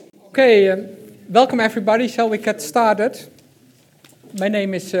Okay, welcome everybody. Shall we get started? My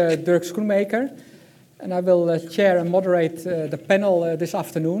name is Dirk Schoenmaker, and I will chair and moderate the panel this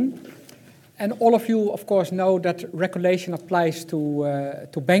afternoon. And all of you, of course, know that regulation applies to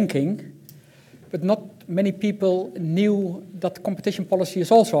banking, but not many people knew that competition policy is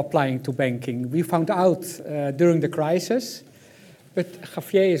also applying to banking. We found out during the crisis, but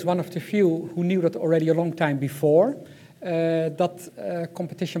Xavier is one of the few who knew that already a long time before. That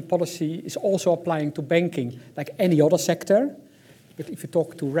competition policy is also applying to banking like any other sector. But if you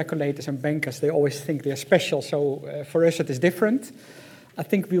talk to regulators and bankers, they always think they're special. So for us, it is different. I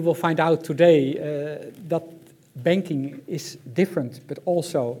think we will find out today that banking is different, but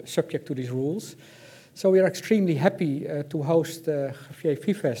also subject to these rules. So we are extremely happy to host Xavier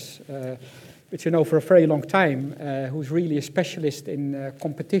Vives, which you know for a very long time, who's really a specialist in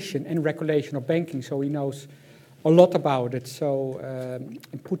competition and regulation of banking. So he knows a lot about it. So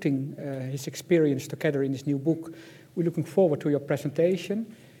in putting his experience together in this new book, we're looking forward to your presentation.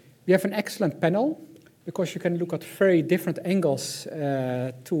 We have an excellent panel because you can look at very different angles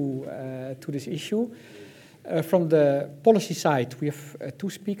to this issue. From the policy side, we have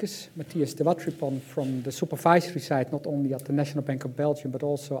two speakers, Matthias de Watripon from the supervisory side, not only at the National Bank of Belgium, but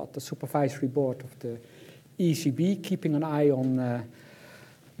also at the supervisory board of the ECB, keeping an eye on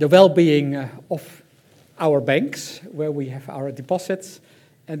the well-being of our banks, where we have our deposits,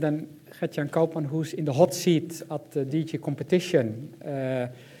 and then Gert-Jan Koopman, who's in the hot seat at the DG Competition,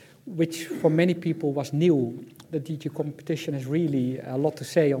 which for many people was new. The DG Competition has really a lot to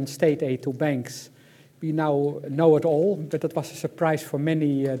say on state aid to banks. We now know it all, but it was a surprise for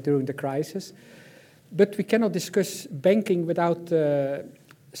many during the crisis. But we cannot discuss banking without the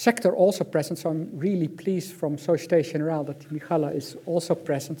sector also present, so I'm really pleased from Société Générale that Michala is also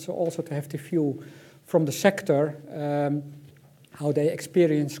present, so also to have the view from the sector, how they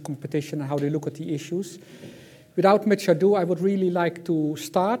experience competition and how they look at the issues. Without much ado, I would really like to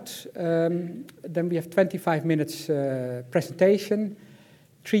start. Then we have 25 minutes presentation,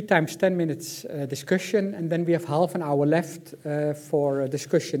 3 times 10 minutes discussion, and then we have half an hour left for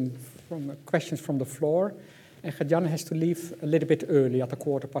discussion from questions from the floor. And Gert-Jan has to leave a little bit early at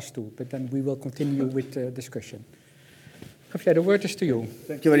 2:15, but then we will continue with the discussion. Javier, the word is to you.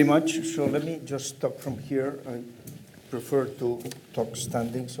 Thank you very much. So let me just talk from here. I prefer to talk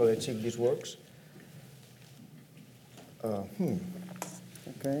standing, so let's see if this works. Okay. You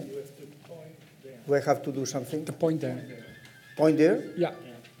have to point there. Do I have to do something? The point there. Point there? Yeah.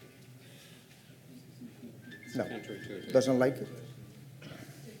 No. Doesn't like it?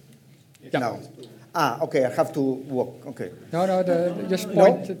 Yeah. No. Okay, I have to walk. Okay. No, just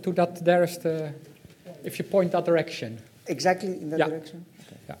point to that. There is the, if you point that direction. Exactly in that direction?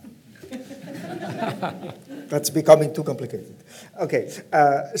 Okay. Yeah. That's becoming too complicated. Okay,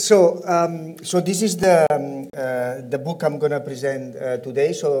 so this is the book I'm going to present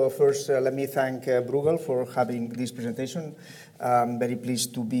today. So first, let me thank Bruegel for having this presentation. I'm very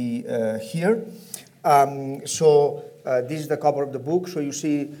pleased to be here. This is the cover of the book. So you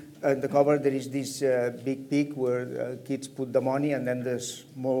see on the cover there is this big pig where kids put the money, and then the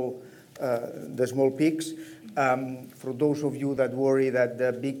small pigs. For those of you that worry that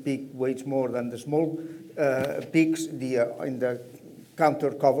the big pig weighs more than the small pigs, in the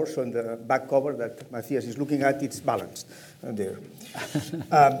counter cover, so in the back cover that Matthias is looking at, it's balanced there.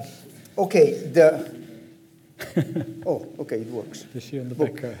 Okay, okay, it works. You see on the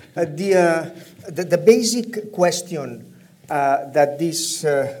back. The basic question that this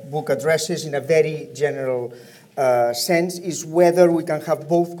book addresses in a very general sense is whether we can have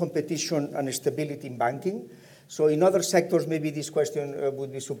both competition and stability in banking. So in other sectors, maybe this question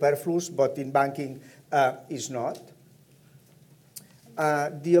would be superfluous, but in banking, is not.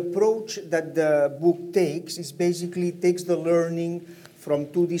 The approach that the book takes is basically takes the learning from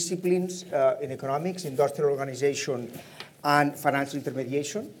 2 disciplines in economics, industrial organization and financial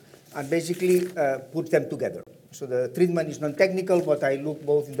intermediation, and basically puts them together. So the treatment is non-technical, but I look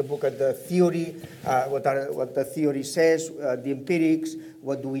both in the book at the theory, what the theory says, the empirics,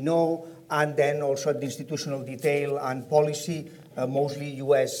 what do we know, and then also at the institutional detail and policy, mostly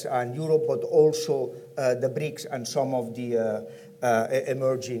US and Europe, but also the BRICS and some of the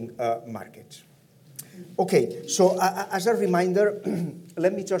emerging markets. Okay, so as a reminder,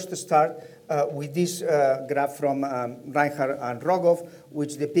 let me just start with this graph from Reinhardt and Rogoff,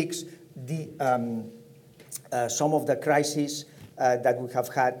 which depicts some of the crises that we have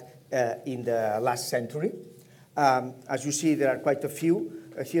had in the last century. As you see, there are quite a few.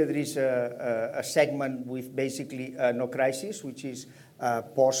 Here there is a segment with basically no crisis, which is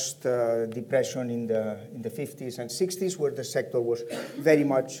post-depression in the 50s and 60s, where the sector was very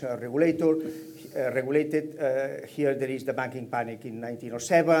much regulated. Here there is the banking panic in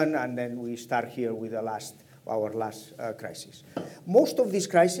 1907, and then we start here with our last crisis. Most of these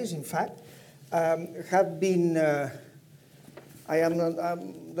crises, in fact, have been, I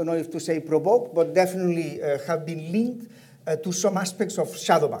don't know if to say provoked, but definitely have been linked to some aspects of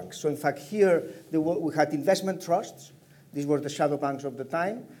shadow banks. So in fact, here we had investment trusts. These were the shadow banks of the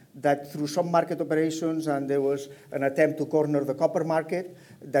time, that through some market operations, and there was an attempt to corner the copper market,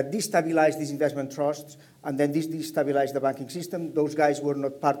 that destabilized these investment trusts, and then this destabilized the banking system. Those guys were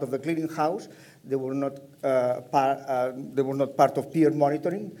not part of the clearinghouse. They were not part of peer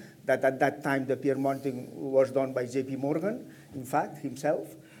monitoring. That at that time, the peer monitoring was done by J.P. Morgan, in fact,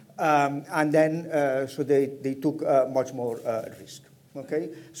 himself. And then, so they took much more risk. Okay,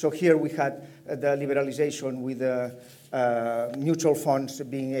 so here we had the liberalization with mutual funds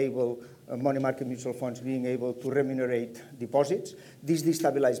being able, money market mutual funds being able to remunerate deposits. These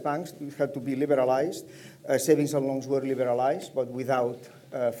destabilized banks had to be liberalized. Savings and loans were liberalized, but without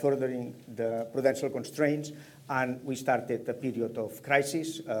furthering the prudential constraints. And we started a period of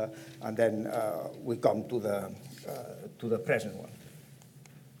crisis, and then we come to the present one.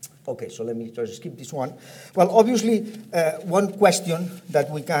 Okay, so let me just skip this one. Well, obviously, one question that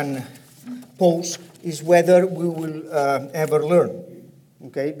we can pose is whether we will ever learn,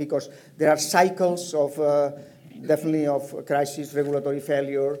 okay? Because there are cycles of, definitely of crisis, regulatory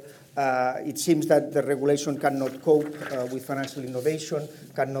failure. It seems that the regulation cannot cope with financial innovation,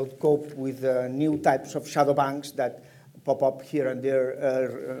 cannot cope with new types of shadow banks that pop up here and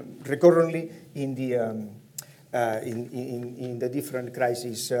there recurrently in the different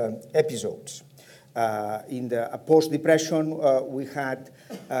crisis episodes. In the post-depression, we had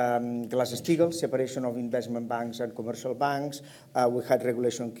Glass-Steagall, separation of investment banks and commercial banks. We had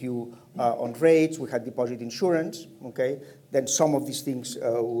regulation Q on rates. We had deposit insurance. Okay, then some of these things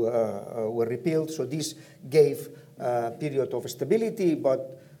were repealed. So this gave a period of stability,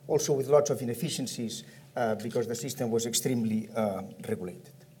 but also with lots of inefficiencies because the system was extremely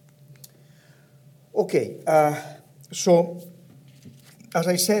regulated. Okay, so as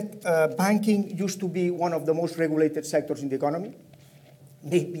I said, banking used to be one of the most regulated sectors in the economy.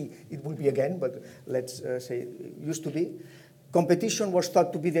 Maybe it will be again, but let's say it used to be. Competition was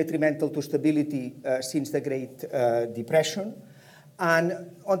thought to be detrimental to stability since the Great Depression.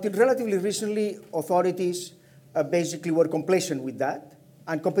 And until relatively recently, authorities basically were complacent with that,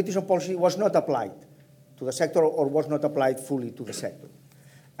 and competition policy was not applied to the sector or was not applied fully to the sector.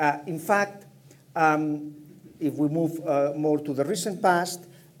 In fact, if we move more to the recent past,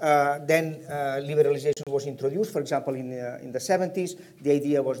 then liberalization was introduced. For example, in the 70s, the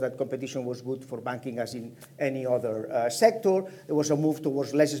idea was that competition was good for banking as in any other sector. There was a move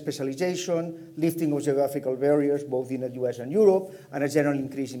towards less specialization, lifting of geographical barriers, both in the US and Europe, and a general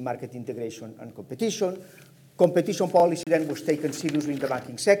increase in market integration and competition. Competition policy then was taken seriously in the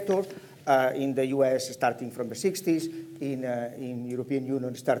banking sector. In the US, starting from the 60s, in European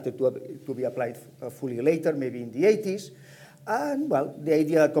Union, started to be applied fully later, maybe in the 80s. And, well, the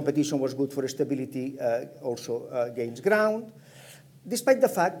idea that competition was good for stability also gains ground, despite the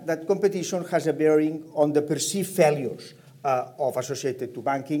fact that competition has a bearing on the perceived failures associated to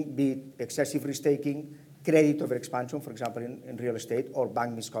banking, be it excessive risk-taking, credit overexpansion, for example, in real estate, or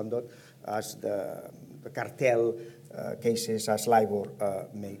bank misconduct, as the cartel cases as LIBOR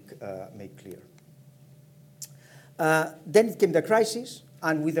make clear. Then came the crisis,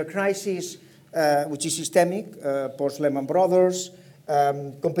 and with the crisis, which is systemic, post-Lehman Brothers,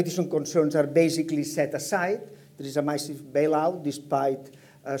 competition concerns are basically set aside. There is a massive bailout despite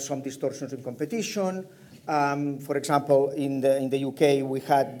some distortions in competition. For example, in the UK, we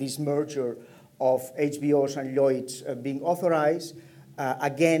had this merger of HBOs and Lloyds being authorized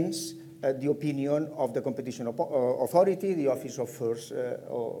against the opinion of the competition authority, the Office of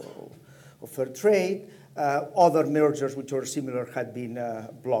Fair Trade. Other mergers which were similar had been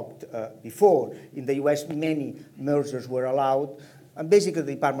blocked before. In the US, many mergers were allowed, and basically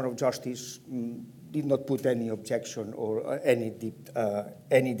the Department of Justice did not put any objection or any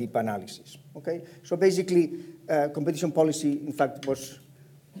deep analysis. Okay, so basically, competition policy, in fact, was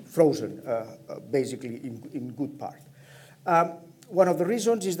frozen, basically in good part. One of the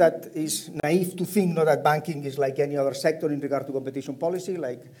reasons is that it's naive to think that banking is like any other sector in regard to competition policy,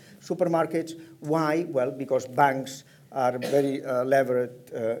 like supermarkets. Why? Well, because banks are very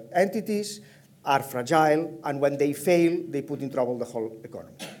leveraged entities, are fragile, and when they fail, they put in trouble the whole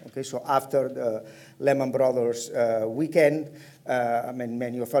economy. Okay, so after the Lehman Brothers weekend,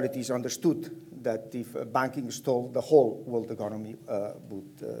 many authorities understood that if banking stalled, the whole world economy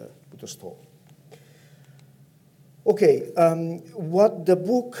would stall. Okay, what the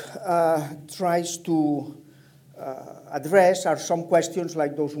book tries to address are some questions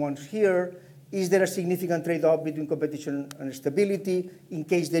like those ones here. Is there a significant trade-off between competition and stability? In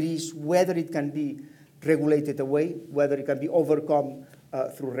case there is, whether it can be regulated away, whether it can be overcome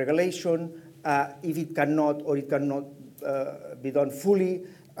through regulation, if it cannot or it cannot be done fully,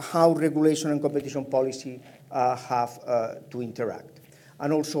 how regulation and competition policy have to interact.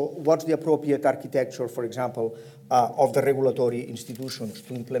 And also, what's the appropriate architecture, for example, of the regulatory institutions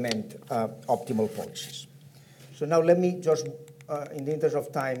to implement optimal policies. So now let me just, in the interest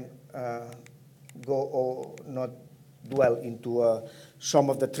of time, go or not dwell into some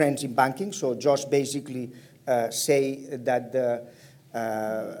of the trends in banking. So just basically say that the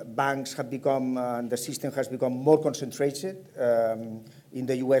banks have become, the system has become more concentrated. In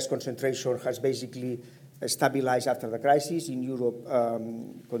the US, concentration has basically stabilized after the crisis. In Europe,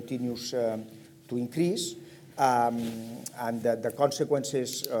 continues to increase. And the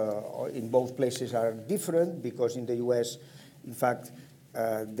consequences in both places are different because in the US, in fact,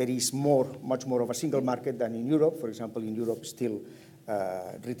 there is much more of a single market than in Europe. For example, in Europe, still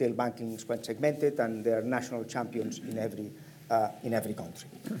retail banking is quite segmented, and there are national champions in every country.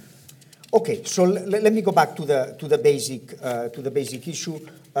 Okay, so let me go back to the basic issue,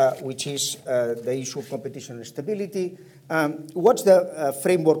 which is the issue of competition and stability. What's the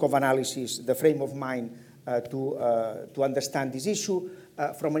framework of analysis, the frame of mind to understand this issue?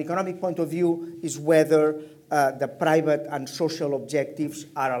 From an economic point of view, is whether the private and social objectives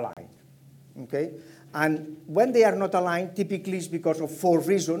are aligned. Okay, and when they are not aligned, typically it's because of 4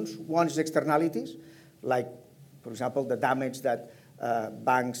 reasons. One is externalities, like, for example, the damage that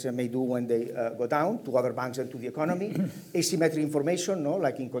banks may do when they go down to other banks and to the economy. Asymmetric information, no,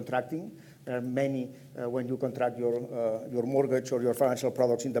 like in contracting. There are many, when you contract your mortgage or your financial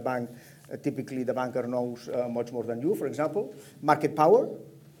products in the bank, typically the banker knows much more than you, for example. Market power,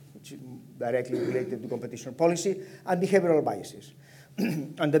 which is directly related to competition policy, and behavioral biases.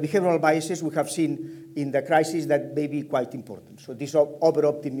 And the behavioral biases we have seen in the crisis that may be quite important. So this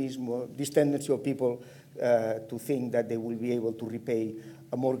over-optimism, this tendency of people to think that they will be able to repay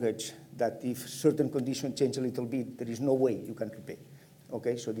a mortgage, that if certain conditions change a little bit, there is no way you can repay.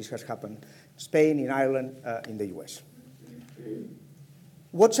 Okay, so this has happened in Spain, in Ireland, in the US.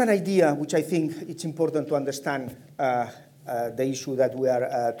 What's an idea which I think it's important to understand the issue that we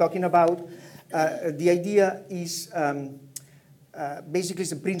are talking about? The idea is basically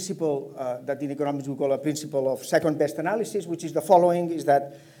it's a principle that in economics we call a principle of second best analysis, which is the following, is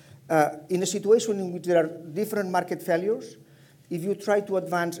that in a situation in which there are different market failures, if you try to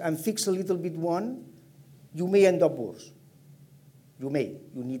advance and fix a little bit one, you may end up worse. You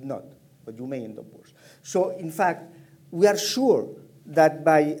need not, but you may end up worse. So in fact, we are sure that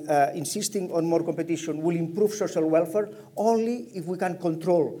by insisting on more competition will improve social welfare only if we can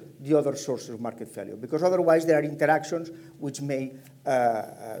control the other sources of market failure, because otherwise there are interactions which may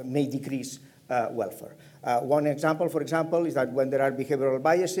decrease welfare. One example, for example, is that when there are behavioral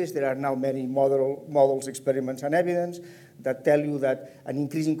biases, there are now many models, experiments, and evidence that tell you that an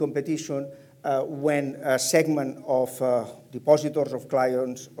increasing competition when a segment of depositors, of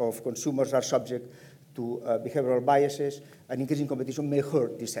clients, of consumers are subject to behavioral biases, an increasing competition may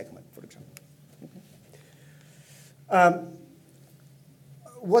hurt this segment, for example. Okay.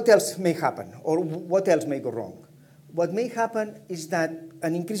 What else may happen, or what else may go wrong? What may happen is that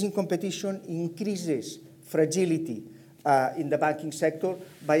an increasing competition increases fragility in the banking sector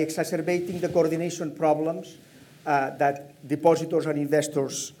by exacerbating the coordination problems that depositors and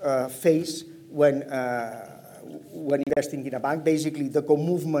investors face when investing in a bank, basically the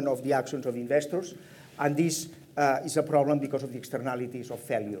co-movement of the actions of investors, and this is a problem because of the externalities of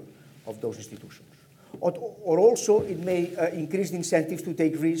failure of those institutions. Or also, it may increase the incentives to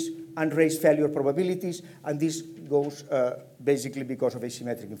take risks and raise failure probabilities, and this goes basically because of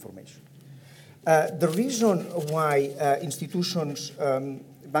asymmetric information. The reason why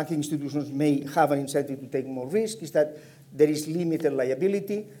banking institutions may have an incentive to take more risk is that there is limited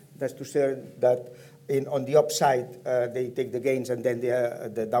liability. That's to say that on the upside, they take the gains, and then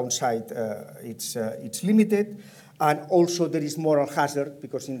the downside, it's limited. And also, there is moral hazard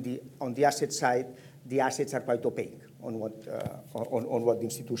because on the asset side, the assets are quite opaque on what the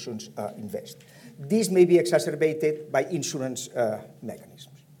institutions invest. This may be exacerbated by insurance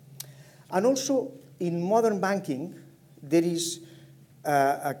mechanisms. And also, in modern banking, there is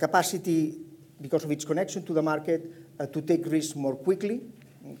a capacity, because of its connection to the market, to take risks more quickly.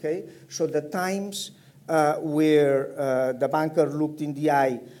 Okay? So the times where the banker looked in the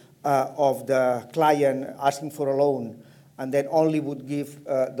eye of the client asking for a loan and then only would give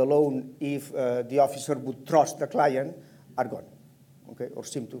the loan if the officer would trust the client are gone, okay, or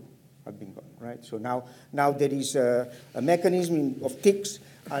seem to have been gone, right? So now there is a mechanism of ticks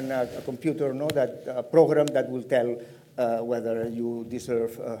and a computer, a program that will tell whether you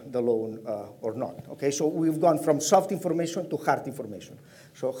deserve the loan or not. Okay, so we've gone from soft information to hard information.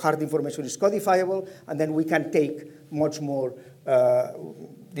 So hard information is codifiable, and then we can take much more, the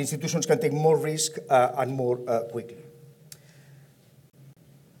institutions can take more risk and more quickly.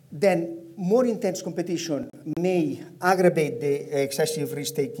 Then more intense competition may aggravate the excessive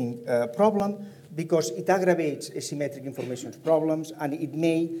risk-taking problem because it aggravates asymmetric information problems, and it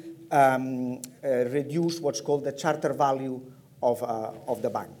may reduce what's called the charter value of the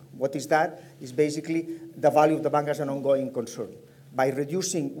bank. What is that? It's basically the value of the bank as an ongoing concern. By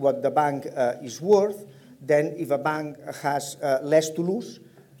reducing what the bank is worth, then if a bank has less to lose,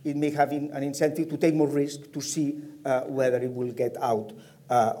 it may have an incentive to take more risk to see whether it will get out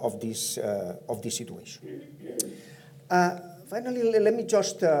of this situation. Finally, let me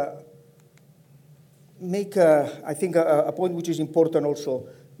just make, I think, a point which is important also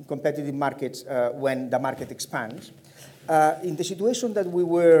in competitive markets when the market expands. In the situation that we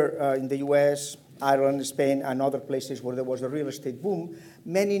were in the US, Ireland, Spain, and other places where there was a real estate boom,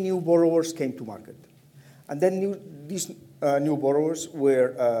 many new borrowers came to market. And then these new borrowers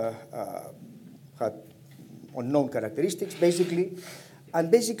had unknown characteristics, basically. And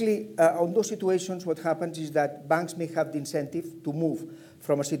basically, on those situations, what happens is that banks may have the incentive to move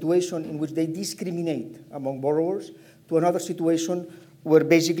from a situation in which they discriminate among borrowers to another situation where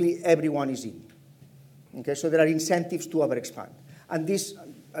basically everyone is in. Okay, so there are incentives to overexpand. And this,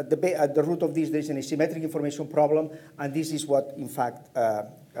 at the root of this, there is an asymmetric information problem, and this is what, in fact,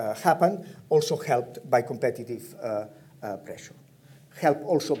 happened, also helped by competitive pressure. Helped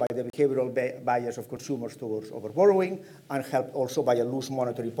also by the behavioral bias of consumers towards overborrowing, and helped also by a loose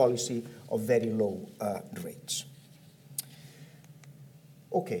monetary policy of very low rates.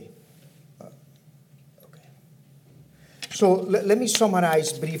 Okay. So let me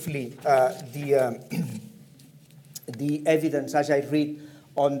summarize briefly the evidence as I read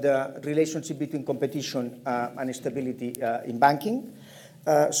on the relationship between competition and stability in banking.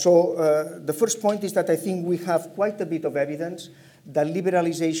 So the first point is that I think we have quite a bit of evidence that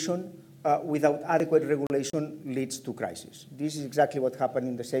liberalization without adequate regulation leads to crisis. This is exactly what happened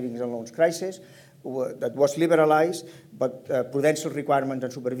in the savings and loans crisis that was liberalized, but prudential requirements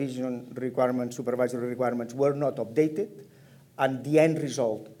and supervisory requirements were not updated, and the end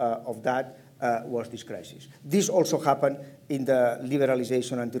result of that was this crisis. This also happened in the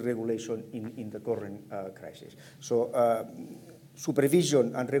liberalization and deregulation in the current crisis. So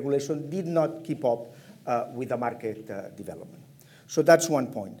supervision and regulation did not keep up with the market development. So that's one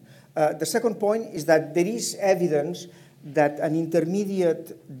point. The second point is that there is evidence that an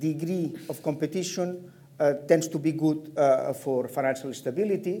intermediate degree of competition tends to be good for financial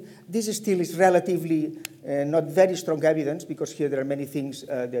stability. This still is relatively not very strong evidence, because here there are many things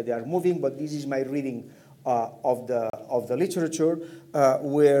that they are moving, but this is my reading of the literature,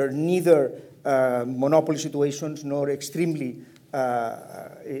 where neither monopoly situations nor extreme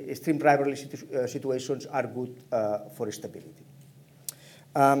rivalry situations are good for stability.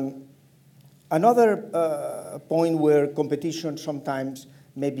 Another point where competition sometimes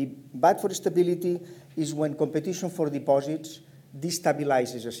may be bad for stability is when competition for deposits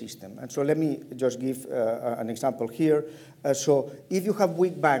destabilizes a system. And so let me just give an example here. So if you have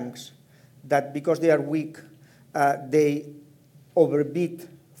weak banks that, because they are weak, they overbid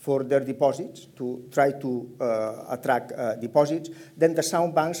for their deposits to try to attract deposits, then the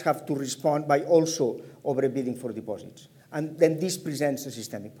sound banks have to respond by also overbidding for deposits. And then this presents a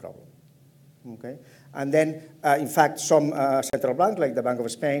systemic problem. Okay? And then, in fact, some central bank, like the Bank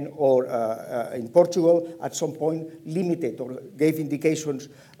of Spain or in Portugal, at some point limited or gave indications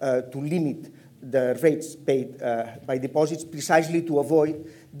to limit the rates paid by deposits, precisely to avoid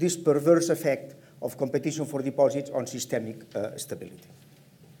this perverse effect of competition for deposits on systemic stability.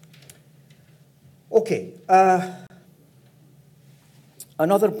 Okay.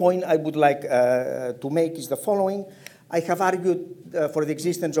 Another point I would like to make is the following. I have argued for the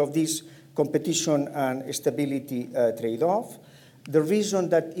existence of this competition and stability trade-off. The reason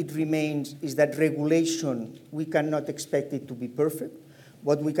that it remains is that regulation, we cannot expect it to be perfect.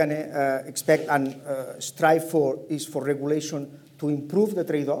 What we can expect and strive for is for regulation to improve the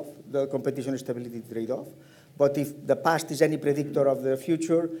trade-off, the competition and stability trade-off. But if the past is any predictor of the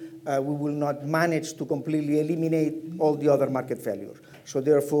future, we will not manage to completely eliminate all the other market failures. So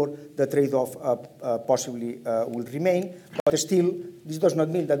therefore, the trade-off possibly will remain. But still, this does not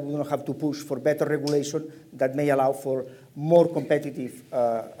mean that we don't have to push for better regulation that may allow for more competitive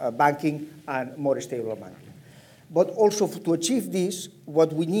banking and more stable banking. But also to achieve this,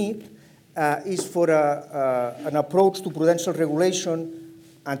 what we need is for an approach to prudential regulation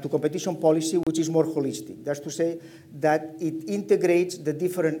and to competition policy which is more holistic. That's to say that it integrates the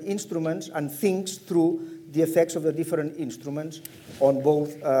different instruments and thinks through the effects of the different instruments on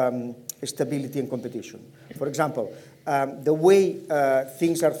both stability and competition. For example, the way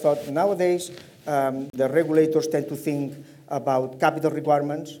things are thought nowadays, the regulators tend to think about capital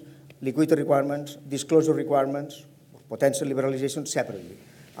requirements, liquidity requirements, disclosure requirements, potential liberalization separately.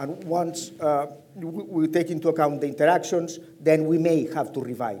 And once we take into account the interactions, then we may have to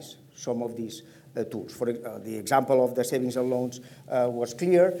revise some of these tools. For the example of the savings and loans was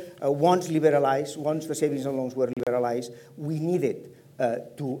clear. Once the savings and loans were liberalized, we needed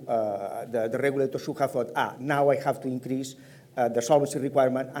the regulator should have thought, now I have to increase the solvency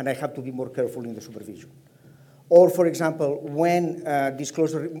requirement and I have to be more careful in the supervision. Or, for example, when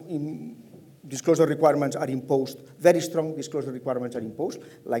disclosure requirements are imposed, very strong disclosure requirements are imposed,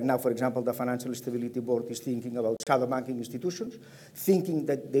 like now, for example, the Financial Stability Board is thinking about shadow banking institutions, thinking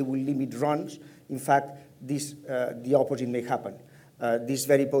that they will limit runs. In fact, the opposite may happen. These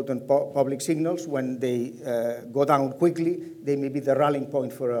very potent public signals, when they go down quickly, they may be the rallying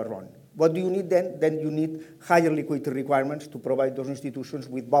point for a run. What do you need then? Then you need higher liquidity requirements to provide those institutions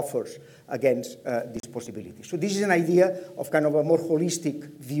with buffers against this possibility. So this is an idea of kind of a more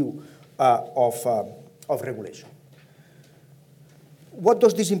holistic view of regulation. What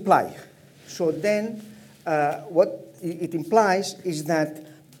does this imply? So then what it implies is that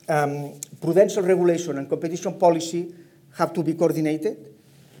prudential regulation and competition policy have to be coordinated.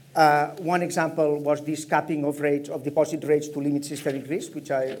 One example was this capping of rates, of deposit rates to limit systemic risk,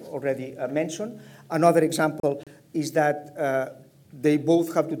 which I already mentioned. Another example is that they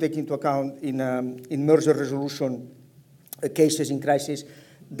both have to take into account in merger resolution cases in crisis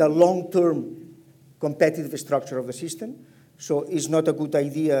the long-term competitive structure of the system. So it's not a good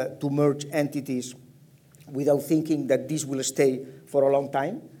idea to merge entities without thinking that this will stay for a long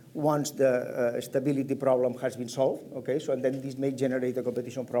time once the stability problem has been solved. Okay, so and then this may generate a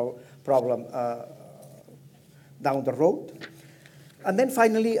competition problem down the road. And then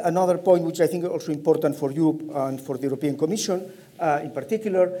finally, another point which I think is also important for Europe and for the European Commission in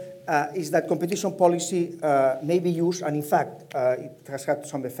particular is that competition policy may be used, and in fact it has had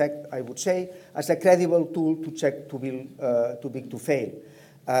some effect, I would say, as a credible tool to check too big to fail.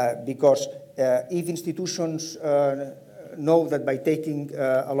 Because if institutions know that by taking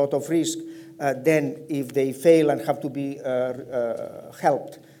a lot of risk, then if they fail and have to be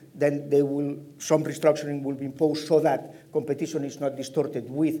helped, then some restructuring will be imposed so that competition is not distorted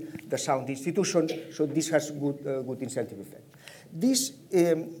with the sound institutions. So this has good incentive effect. There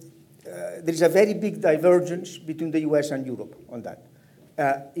is a very big divergence between the US and Europe on that.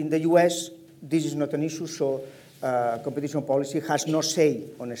 In the US, this is not an issue, so competition policy has no say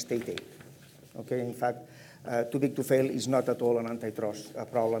on state aid. Okay, in fact, too big to fail is not at all an antitrust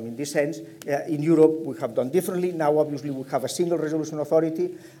problem in this sense. In Europe, we have done differently. Now, obviously, we have a single resolution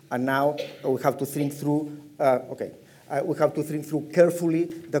authority, and now we have to think through, we have to think through carefully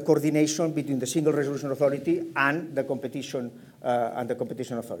the coordination between the single resolution authority and the competition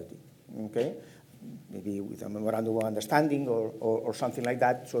authority. Okay, maybe with a memorandum of understanding or something like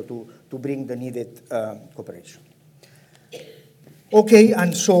that, so to bring the needed cooperation. Okay,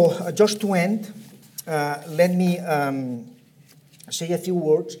 and so just to end, let me say a few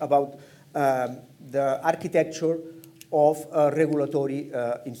words about the architecture of regulatory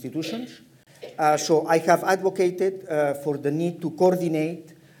institutions. So I have advocated for the need to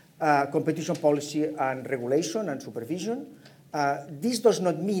coordinate competition policy and regulation and supervision. This does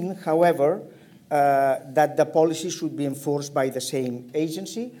not mean, however, that the policy should be enforced by the same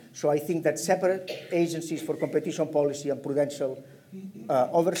agency. So I think that separate agencies for competition policy and prudential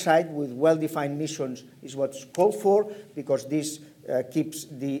oversight with well-defined missions is what's called for, because this keeps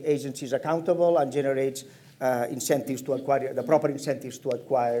the agencies accountable and generates incentives to acquire, the proper incentives to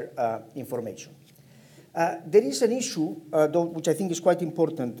acquire information. There is an issue, though, which I think is quite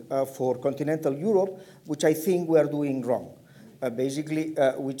important for continental Europe, which I think we are doing wrong,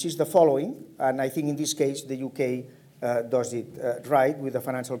 which is the following, and I think in this case the UK does it right with the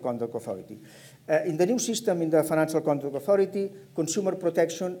Financial Conduct Authority. In the new system in the Financial Conduct Authority, consumer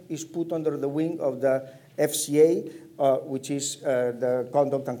protection is put under the wing of the FCA, which is the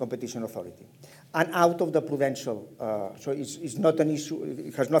Conduct and Competition Authority, and out of the prudential. So it's not an issue.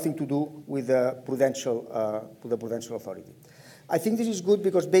 It has nothing to do with the prudential authority. I think this is good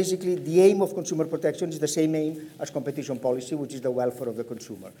because basically the aim of consumer protection is the same aim as competition policy, which is the welfare of the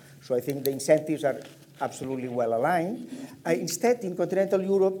consumer. So I think the incentives are absolutely well aligned. Instead, in continental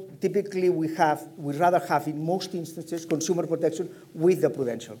Europe, typically we rather have, in most instances, consumer protection with the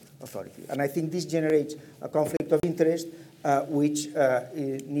prudential authority. And I think this generates a conflict of interest which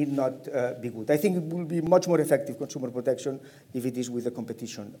need not be good. I think it will be much more effective consumer protection if it is with the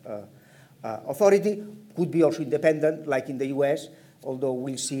competition authority. Could be also independent, like in the US, although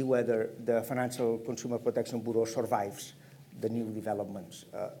we'll see whether the Financial Consumer Protection Bureau survives the new developments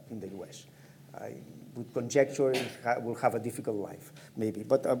in the US. I would conjecture it will have a difficult life, maybe,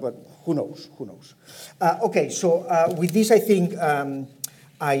 but who knows, who knows. Okay, so with this, I think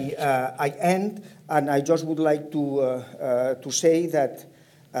I end, and I just would like to say that,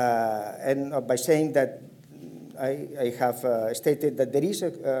 and by saying that I have stated that there is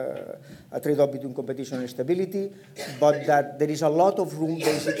a trade-off between competition and stability, but that there is a lot of room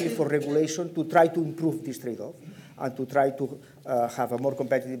basically for regulation to try to improve this trade-off and to try to have a more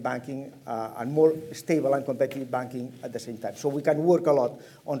competitive banking and more stable and competitive banking at the same time. So we can work a lot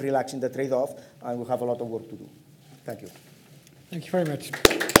on relaxing the trade-off, and we have a lot of work to do. Thank you. Thank you very much.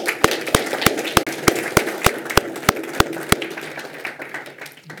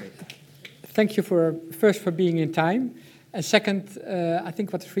 Thank you first for being in time, and second, I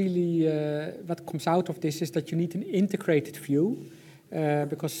think what comes out of this is that you need an integrated view,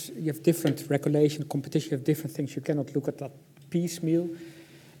 because you have different regulation, competition, you have different things. You cannot look at that piecemeal.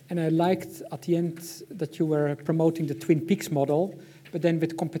 And I liked at the end that you were promoting the Twin Peaks model, but then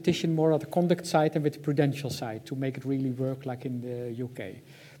with competition more on the conduct side and with the prudential side to make it really work like in the UK.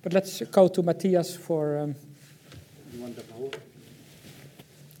 But let's go to Matthias for you want the power?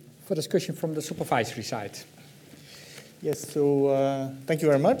 For discussion from the supervisory side. Yes, so thank you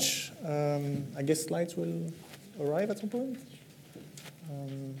very much. I guess slides will arrive at some point.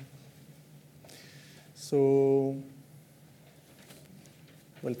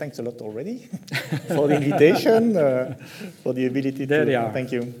 Well, thanks a lot already for the invitation, for the ability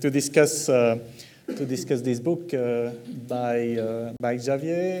to discuss this book by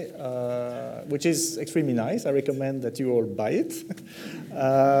Xavier, which is extremely nice. I recommend that you all buy it.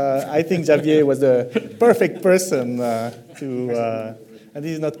 I think Xavier was the perfect person and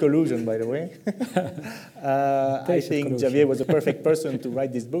this is not collusion, by the way. I think Xavier was the perfect person to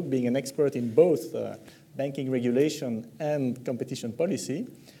write this book, being an expert in both banking regulation and competition policy.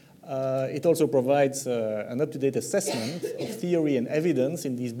 It also provides an up-to-date assessment of theory and evidence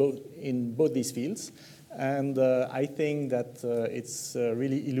in both these fields. And I think that it's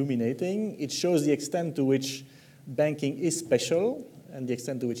really illuminating. It shows the extent to which banking is special and the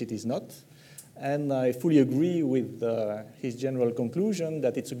extent to which it is not. And I fully agree with his general conclusion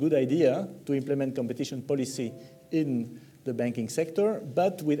that it's a good idea to implement competition policy in the banking sector,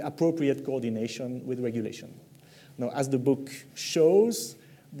 but with appropriate coordination with regulation. Now, as the book shows,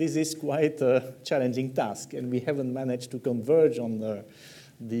 this is quite a challenging task, and we haven't managed to converge on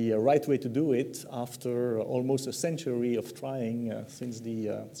the right way to do it after almost a century of trying since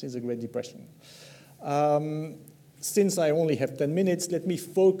the Great Depression. Since I only have 10 minutes, let me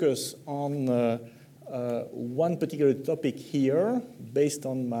focus on one particular topic here based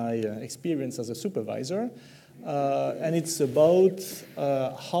on my experience as a supervisor. And it's about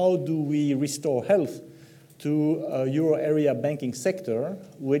how do we restore health to a euro area banking sector,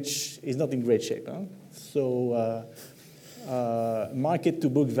 which is not in great shape. So market to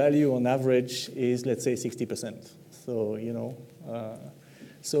book value on average is, let's say, 60%. So,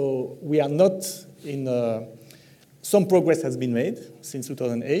 so we are not in some progress has been made since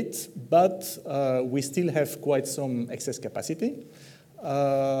 2008, but we still have quite some excess capacity.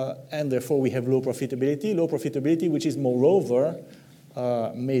 And therefore we have low profitability, which is moreover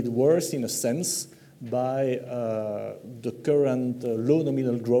made worse in a sense by the current low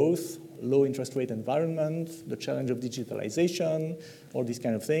nominal growth, low interest rate environment, the challenge of digitalization, all these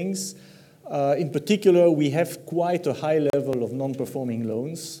kind of things. In particular, we have quite a high level of non-performing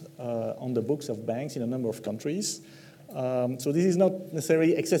loans on the books of banks in a number of countries. So this is not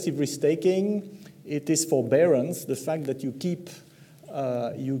necessarily excessive risk-taking. It is forbearance, the fact that you keep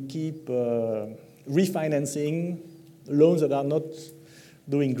refinancing loans that are not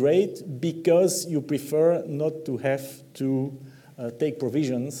doing great because you prefer not to have to take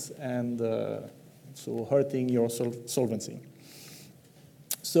provisions and so hurting your solvency.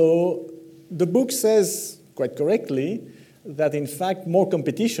 So the book says, quite correctly, that in fact more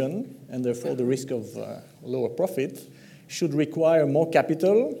competition, and therefore the risk of lower profit, should require more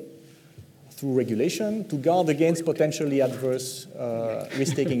capital through regulation to guard against potentially adverse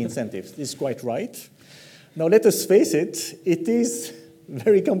risk-taking incentives. This is quite right. Now, let us face it, it is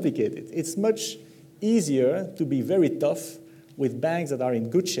very complicated. It's much easier to be very tough with banks that are in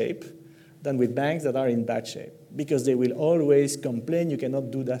good shape than with banks that are in bad shape, because they will always complain, you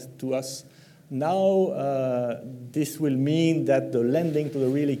cannot do that to us. Now, this will mean that the lending to the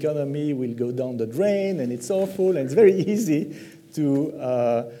real economy will go down the drain, and it's awful, and it's very easy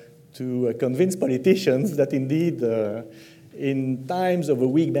to convince politicians that indeed, in times of a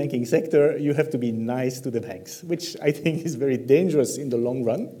weak banking sector, you have to be nice to the banks, which I think is very dangerous in the long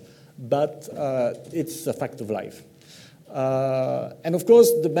run, but it's a fact of life. And of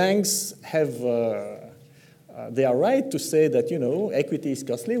course, the banks have, they are right to say that, you know, equity is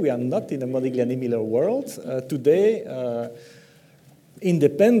costly. We are not in a Modigliani-Miller world. Today,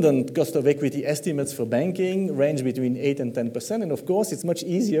 independent cost of equity estimates for banking range between 8 and 10%. And of course, it's much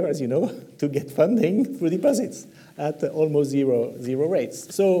easier, as you know, to get funding through deposits at almost zero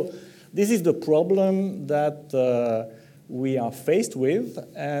rates. So this is the problem that we are faced with.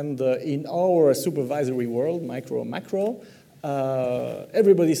 And in our supervisory world, micro, macro,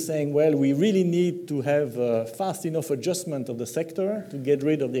 everybody's saying, well, we really need to have a fast enough adjustment of the sector to get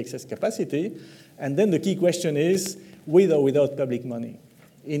rid of the excess capacity. And then the key question is, with or without public money?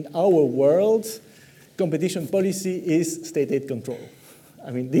 In our world, competition policy is state aid control.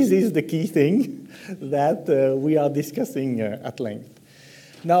 I mean, this is the key thing that we are discussing at length.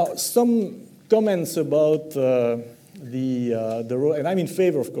 Now, some comments about the role, and I'm in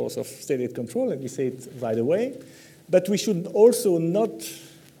favor, of course, of state aid control, let me say it right away. But we should also not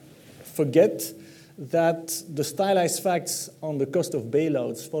forget that the stylized facts on the cost of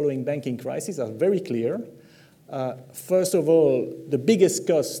bailouts following banking crisis are very clear. First of all, the biggest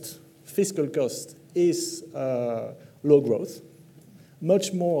cost, fiscal cost, is low growth,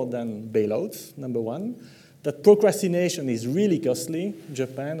 much more than bailouts, number one. That procrastination is really costly.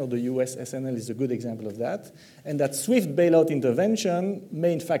 Japan or the US SNL is a good example of that. And that swift bailout intervention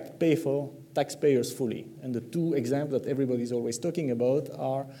may in fact pay for taxpayers fully. And the two examples that everybody's always talking about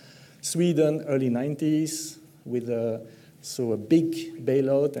are Sweden, early 90s, with a big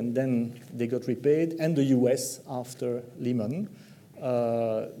bailout, and then they got repaid, and the US after Lehman.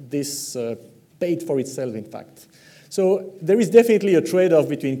 This paid for itself, in fact. So there is definitely a trade-off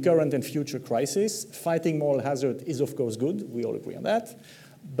between current and future crisis. Fighting moral hazard is, of course, good. We all agree on that.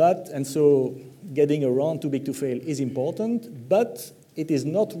 And so getting around too big to fail is important, but it is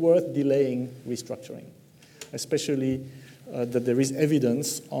not worth delaying restructuring, especially that there is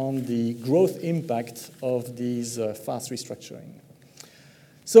evidence on the growth impact of these fast restructuring.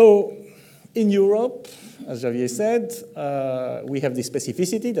 So in Europe, as Xavier said, we have the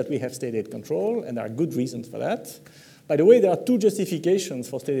specificity that we have state aid control, and there are good reasons for that. By the way, there are two justifications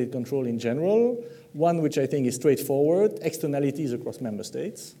for state aid control in general. One, which I think is straightforward, externalities across member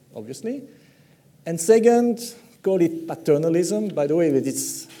states, obviously. And second, call it paternalism. By the way,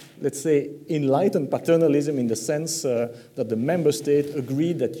 it's, let's say, enlightened paternalism in the sense that the member state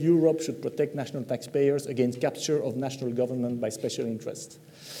agreed that Europe should protect national taxpayers against capture of national government by special interest.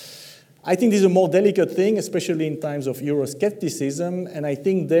 I think this is a more delicate thing, especially in times of Euroscepticism, and I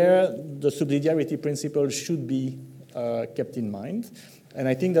think there the subsidiarity principle should be kept in mind. And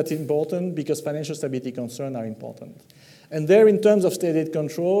I think that's important because financial stability concerns are important. And there, in terms of state aid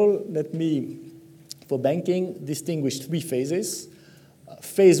control, let me, for banking, distinguish three phases.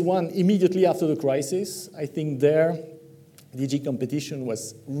 Phase one, immediately after the crisis, I think there DG competition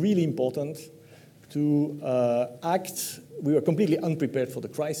was really important to act. We were completely unprepared for the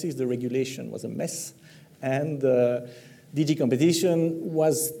crisis. The regulation was a mess. And DG competition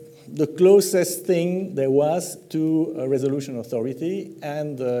was the closest thing there was to a resolution authority.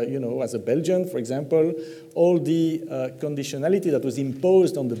 And, you know, as a Belgian, for example, all the conditionality that was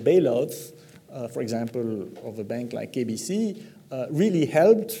imposed on the bailouts, for example, of a bank like KBC, really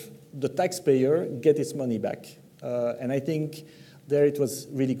helped the taxpayer get its money back. And I think there it was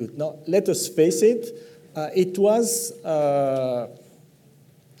really good. Now, let us face it. It was a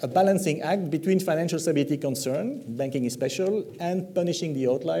balancing act between financial stability concern, banking is special, and punishing the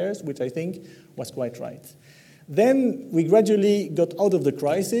outliers, which I think was quite right. Then we gradually got out of the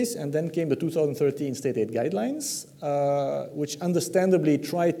crisis, and then came the 2013 state aid guidelines, which understandably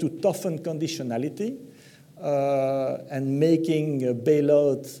tried to toughen conditionality and making a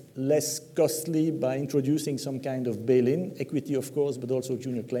bailout less costly by introducing some kind of bail-in, equity of course, but also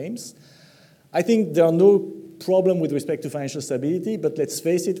junior claims. I think there are no problem with respect to financial stability, but let's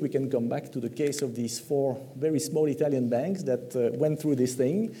face it, we can come back to the case of these four very small Italian banks that went through this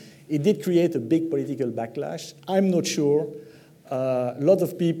thing. It did create a big political backlash. I'm not sure. A lot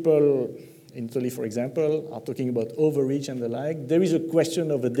of people in Italy, for example, are talking about overreach and the like. There is a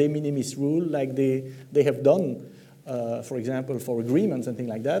question of a de minimis rule, like they have done, for example, for agreements and things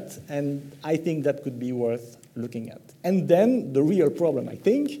like that. And I think that could be worth looking at. And then the real problem, I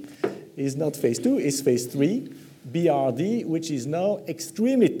think, is not phase 2, is phase 3, BRD, which is now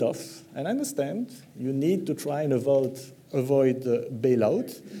extremely tough. And I understand you need to try and avoid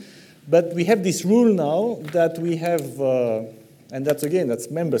bailout. But we have this rule now that we have, and that's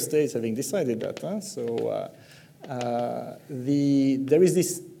member states having decided that. There is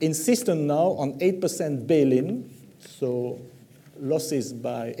this insistence now on 8% bail-in, so losses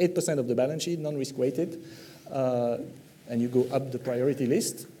by 8% of the balance sheet, non-risk weighted, and you go up the priority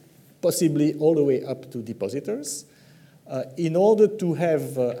list, possibly all the way up to depositors, in order to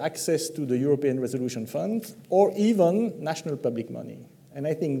have access to the European Resolution Fund or even national public money. And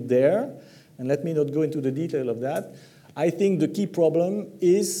I think there, and let me not go into the detail of that, I think the key problem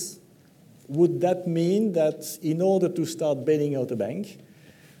is, would that mean that in order to start bailing out a bank,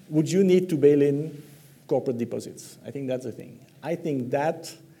 would you need to bail in corporate deposits? I think that's the thing. I think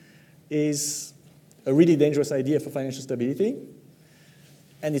that is a really dangerous idea for financial stability.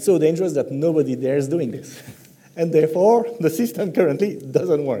 And it's so dangerous that nobody there is doing this. And therefore, the system currently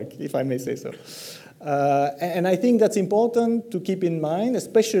doesn't work, if I may say so. And I think that's important to keep in mind,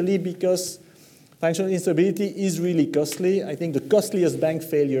 especially because financial instability is really costly. I think the costliest bank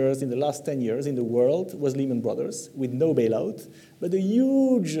failures in the last 10 years in the world was Lehman Brothers, with no bailout, but the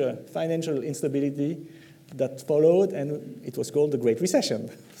huge financial instability that followed, and it was called the Great Recession.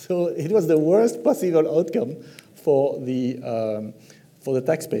 So it was the worst possible outcome for the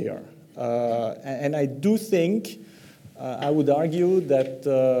taxpayer. And I do think, I would argue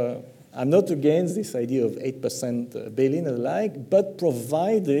that I'm not against this idea of 8% bail-in and the like, but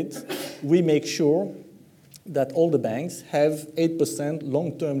provided we make sure that all the banks have 8%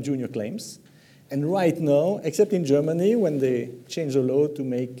 long-term junior claims. And right now, except in Germany, when they changed the law to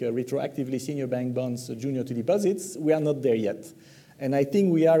make retroactively senior bank bonds junior to deposits, we are not there yet. And I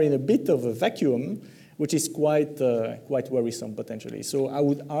think we are in a bit of a vacuum, which is quite worrisome potentially. So I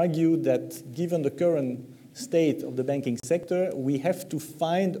would argue that given the current state of the banking sector, we have to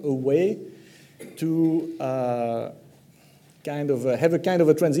find a way to have a kind of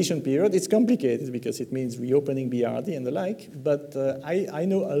a transition period. It's complicated because it means reopening BRD and the like, but I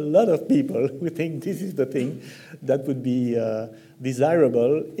know a lot of people who think this is the thing that would be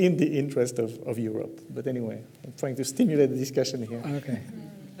desirable in the interest of Europe. But anyway, I'm trying to stimulate the discussion here. Okay.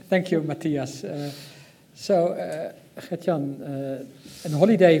 Thank you, Matthias. So, Gert-Jan, a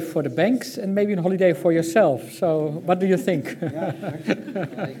holiday for the banks and maybe a holiday for yourself. So, what do you think? Yeah, I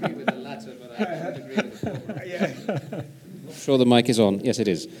agree with the latter, but I don't agree with the former. Yeah. Sure, the mic is on. Yes, it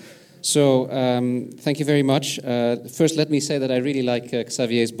is. So, thank you very much. First, let me say that I really like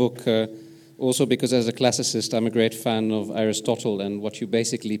Xavier's book, also because as a classicist, I'm a great fan of Aristotle, and what you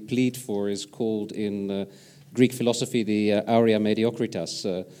basically plead for is called in Greek philosophy the aurea mediocritas.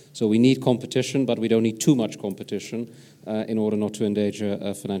 So we need competition, but we don't need too much competition in order not to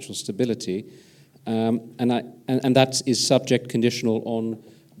endanger financial stability. And that is subject conditional on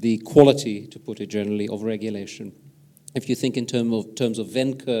the quality, to put it generally, of regulation. If you think in terms of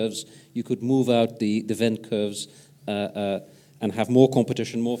Venn curves, you could move out the Venn curves and have more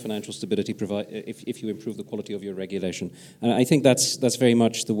competition, more financial stability, if you improve the quality of your regulation. And I think that's very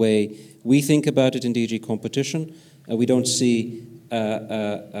much the way we think about it in DG competition. We don't see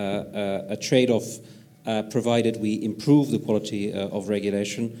a trade-off provided we improve the quality of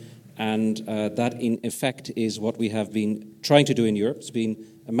regulation. And that, in effect, is what we have been trying to do in Europe. It's been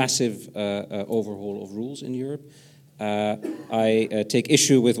a massive overhaul of rules in Europe. I take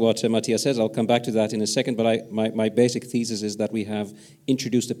issue with what Matthias says. I'll come back to that in a second, but my basic thesis is that we have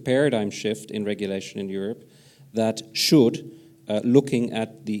introduced a paradigm shift in regulation in Europe that should, looking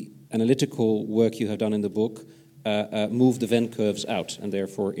at the analytical work you have done in the book, move the Venn curves out and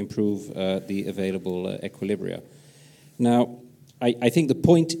therefore improve the available equilibria. Now, I think the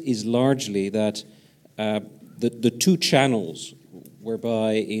point is largely that the two channels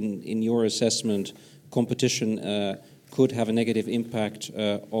whereby, in your assessment, competition could have a negative impact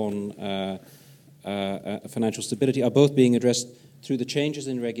on financial stability are both being addressed through the changes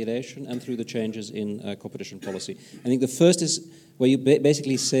in regulation and through the changes in competition policy. I think the first is where you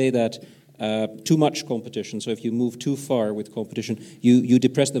basically say that too much competition, so if you move too far with competition, you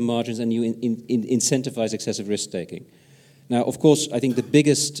depress the margins and you incentivize excessive risk-taking. Now, of course, I think the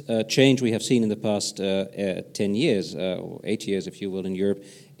biggest change we have seen in the past 10 years, or 8 years, if you will, in Europe,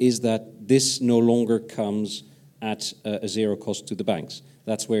 is that this no longer comes at a zero cost to the banks.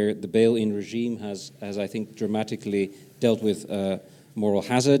 That's where the bail-in regime has I think, dramatically dealt with moral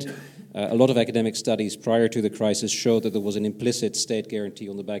hazard. A lot of academic studies prior to the crisis showed that there was an implicit state guarantee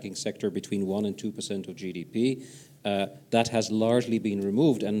on the banking sector between 1% and 2% of GDP. That has largely been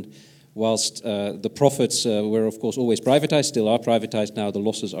removed, and whilst the profits were, of course, always privatized, still are privatized now, the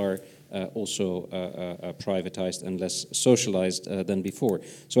losses are also privatized and less socialized than before.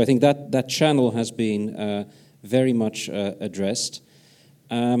 So I think that channel has been very much addressed.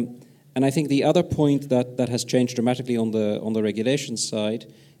 And I think the other point that has changed dramatically on the regulation side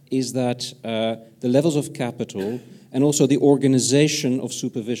is that the levels of capital and also the organization of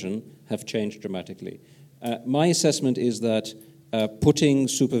supervision have changed dramatically. My assessment is that putting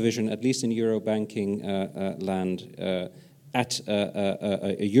supervision, at least in Euro banking land, at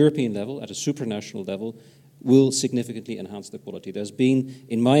a European level, at a supranational level, will significantly enhance the quality. There's been,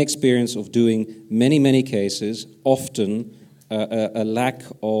 in my experience of doing many cases, often a lack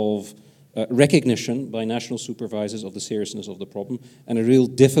of recognition by national supervisors of the seriousness of the problem and a real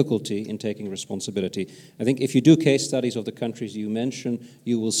difficulty in taking responsibility. I think if you do case studies of the countries you mention,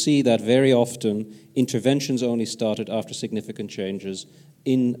 you will see that very often interventions only started after significant changes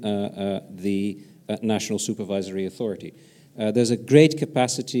in the national supervisory authority. There's a great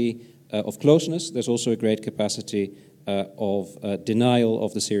capacity of closeness. There's also a great capacity of denial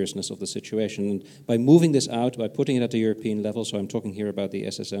of the seriousness of the situation. And by moving this out, by putting it at the European level, so I'm talking here about the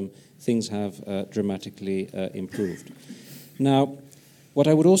SSM, things have dramatically improved. Now, what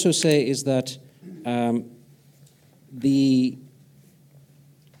I would also say is that the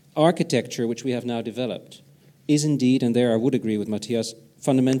architecture which we have now developed is indeed, and there I would agree with Matthias,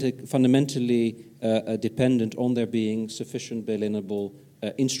 fundamentally dependent on there being sufficient bail-inable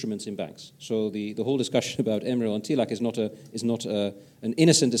instruments in banks. So the whole discussion about MREL and TLAC is not an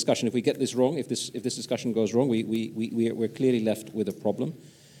innocent discussion. If we get this wrong, if this discussion goes wrong, we're clearly left with a problem.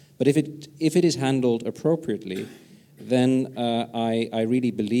 But if it is handled appropriately, then I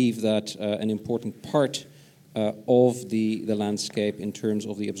really believe that an important part of the landscape in terms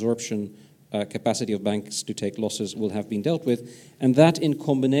of the absorption capacity of banks to take losses will have been dealt with, and that in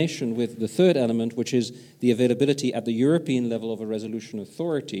combination with the third element, which is the availability at the European level of a resolution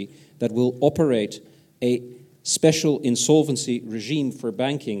authority that will operate a special insolvency regime for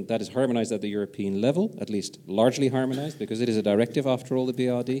banking that is harmonized at the European level, at least largely harmonized, because it is a directive after all, the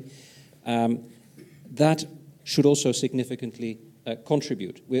BRD, that should also significantly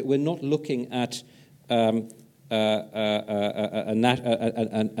contribute. We're not looking at a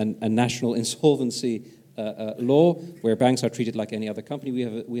national insolvency law where banks are treated like any other company.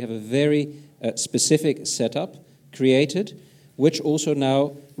 We have a very specific setup created, which also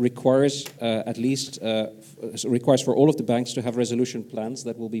now requires requires for all of the banks to have resolution plans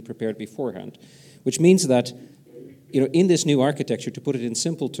that will be prepared beforehand, which means that in this new architecture, to put it in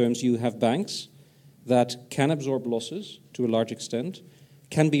simple terms, you have banks that can absorb losses to a large extent,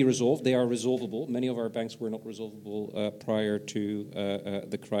 can be resolved. They are resolvable. Many of our banks were not resolvable prior to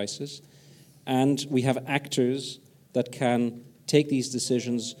the crisis. And we have actors that can take these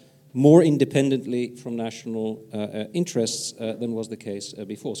decisions more independently from national interests than was the case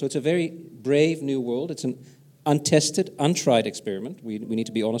before. So it's a very brave new world. It's an untested, untried experiment. We need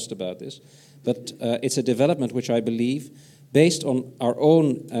to be honest about this. But it's a development which I believe, based on our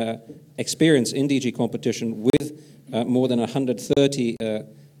own experience in DG competition with more than 130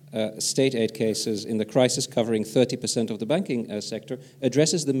 state aid cases in the crisis, covering 30% of the banking sector,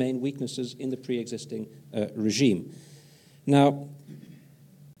 addresses the main weaknesses in the pre-existing regime. Now,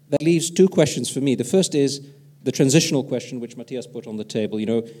 that leaves two questions for me. The first is the transitional question, which Matthias put on the table.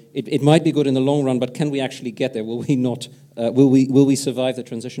 It might be good in the long run, but can we actually get there? Will we not? Will we survive the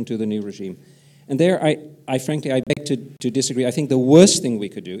transition to the new regime? And there, I frankly beg to disagree. I think the worst thing we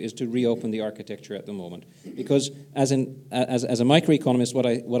could do is to reopen the architecture at the moment, because as a microeconomist,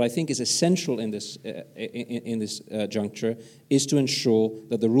 what I think is essential in this juncture is to ensure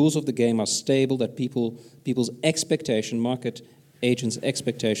that the rules of the game are stable, that people's expectation, market agents'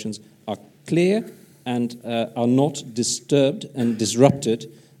 expectations, are clear and are not disturbed and disrupted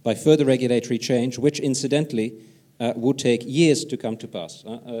by further regulatory change, which incidentally would take years to come to pass.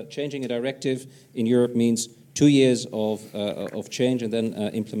 Changing a directive in Europe means 2 years of change and then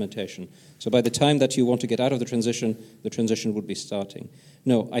implementation. So by the time that you want to get out of the transition would be starting.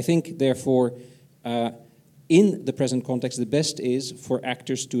 No, I think, therefore, in the present context, the best is for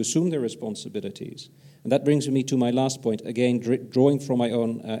actors to assume their responsibilities. And that brings me to my last point, again, drawing from my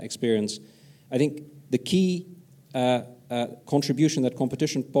own experience. I think the key contribution that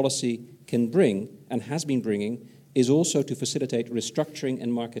competition policy can bring, and has been bringing, is also to facilitate restructuring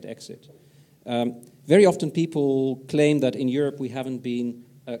and market exit. Very often people claim that in Europe we haven't been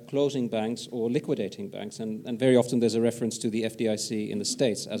closing banks or liquidating banks, and very often there's a reference to the FDIC in the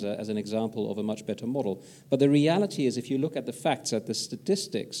States as an example of a much better model. But the reality is, if you look at the facts, at the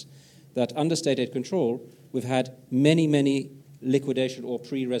statistics, that under state aid control, we've had many, many liquidation or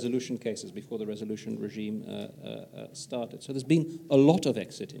pre-resolution cases before the resolution regime started. So there's been a lot of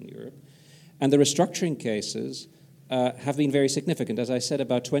exit in Europe, and the restructuring cases have been very significant. As I said,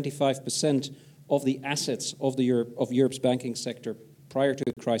 about 25% of the assets of Europe's banking sector prior to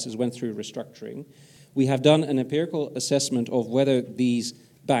the crisis went through restructuring. We have done an empirical assessment of whether these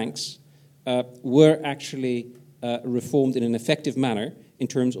banks were actually reformed in an effective manner in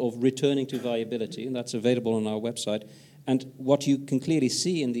terms of returning to viability, and that's available on our website. And what you can clearly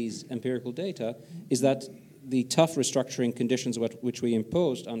see in these empirical data is that the tough restructuring conditions which we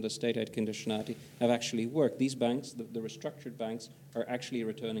imposed under state aid conditionality have actually worked. These banks, the restructured banks, are actually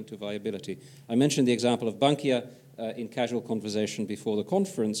returning to viability. I mentioned the example of Bankia in casual conversation before the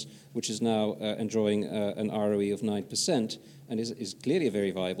conference, which is now enjoying an ROE of 9% and is clearly a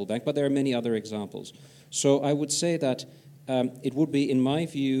very viable bank, but there are many other examples. So I would say that it would be, in my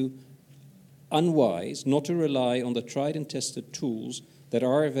view, unwise not to rely on the tried and tested tools that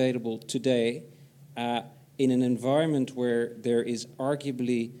are available today in an environment where there is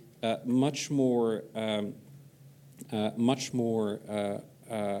arguably much more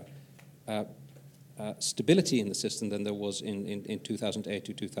stability in the system than there was in 2008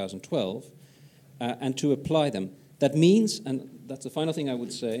 to 2012, and to apply them. That means, and that's the final thing I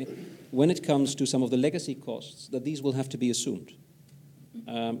would say, when it comes to some of the legacy costs, that these will have to be assumed.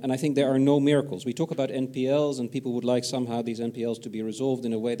 And I think there are no miracles. We talk about NPLs, and people would like somehow these NPLs to be resolved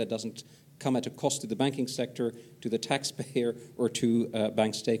in a way that doesn't come at a cost to the banking sector, to the taxpayer, or to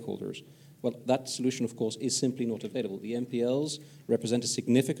bank stakeholders. Well, that solution, of course, is simply not available. The NPLs represent a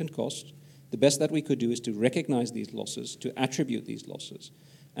significant cost. The best that we could do is to recognize these losses, to attribute these losses.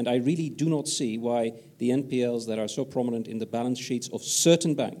 And I really do not see why the NPLs that are so prominent in the balance sheets of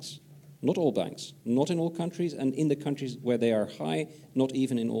certain banks, not all banks, not in all countries, and in the countries where they are high, not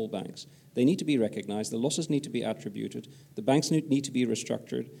even in all banks. They need to be recognized, the losses need to be attributed, the banks need to be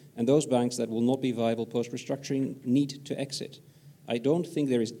restructured, and those banks that will not be viable post-restructuring need to exit. I don't think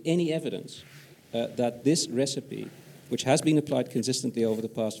there is any evidence that this recipe, which has been applied consistently over the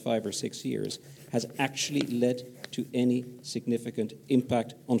past 5 or 6 years, has actually led to any significant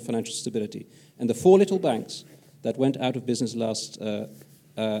impact on financial stability. And the 4 little banks that went out of business last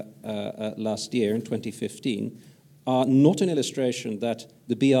year in 2015 are not an illustration that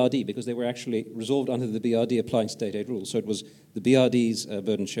the BRD, because they were actually resolved under the BRD applying state aid rules, so it was the BRD's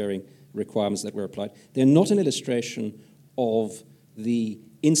burden sharing requirements that were applied. They're not an illustration of the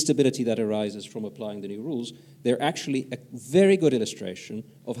instability that arises from applying the new rules. They're actually a very good illustration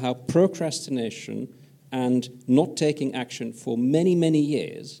of how procrastination and not taking action for many, many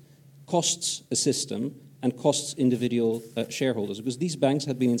years costs a system and costs individual shareholders, because these banks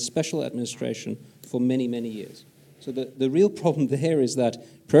had been in special administration for many, many years. So the real problem there is that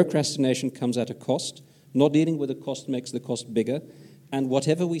procrastination comes at a cost. Not dealing with the cost makes the cost bigger. And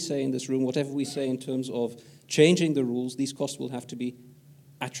whatever we say in this room, whatever we say in terms of changing the rules, these costs will have to be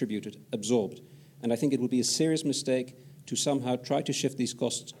attributed, absorbed. And I think it would be a serious mistake to somehow try to shift these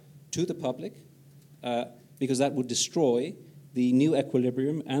costs to the public, because that would destroy the new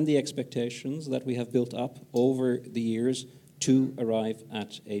equilibrium and the expectations that we have built up over the years to arrive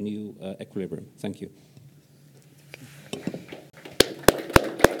at a new equilibrium. Thank you.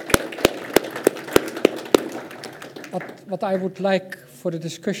 What I would like for the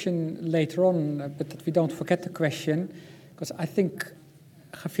discussion later on, but that we don't forget the question, because I think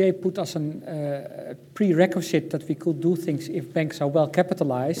Xavier put as a prerequisite that we could do things if banks are well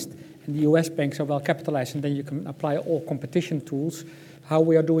capitalized, and the US banks are well capitalized, and then you can apply all competition tools, how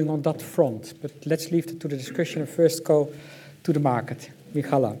we are doing on that front. But let's leave it to the discussion and first go to the market.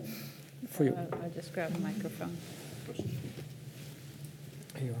 Michala, for you. I'll just grab a microphone.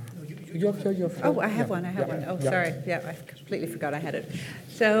 Oh, I have one. Oh, sorry. Yeah, I completely forgot I had it.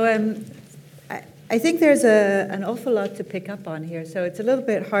 So I think there's an awful lot to pick up on here. So it's a little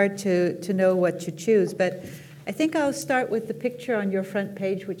bit hard to know what to choose. But I think I'll start with the picture on your front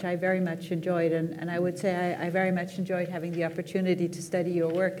page, which I very much enjoyed. And I would say I very much enjoyed having the opportunity to study your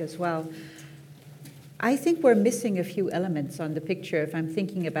work as well. I think we're missing a few elements on the picture if I'm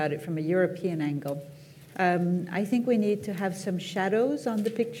thinking about it from a European angle. I think we need to have some shadows on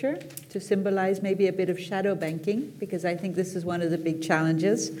the picture to symbolize maybe a bit of shadow banking, because I think this is one of the big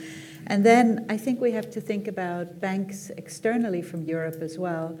challenges. And then I think we have to think about banks externally from Europe as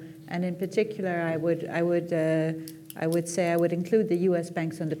well. And in particular, I would say I would include the U.S.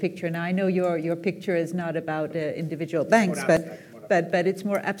 banks on the picture. Now, I know your picture is not about individual banks, but but it's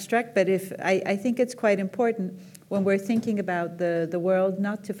more abstract. But I think it's quite important when we're thinking about the world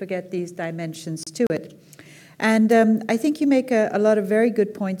not to forget these dimensions to it. And I think you make a lot of very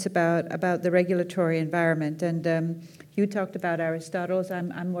good points about the regulatory environment. And you talked about Aristotle's.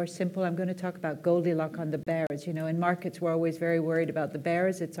 I'm more simple. I'm going to talk about Goldilocks on the bears. You know, in markets, we're always very worried about the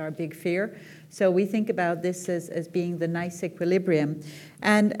bears. It's our big fear. So we think about this as being the nice equilibrium.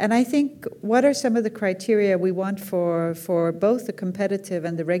 And I think what are some of the criteria we want for both the competitive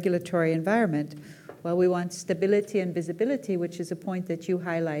and the regulatory environment? Well, we want stability and visibility, which is a point that you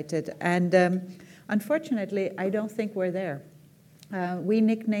highlighted. And unfortunately, I don't think we're there. We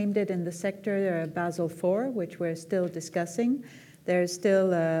nicknamed it in the sector Basel IV, which we're still discussing. There's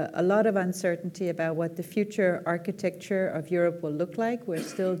still a lot of uncertainty about what the future architecture of Europe will look like. We're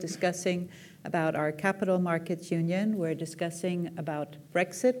still discussing about our capital markets union. We're discussing about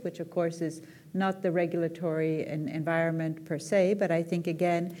Brexit, which of course is not the regulatory environment per se, but I think,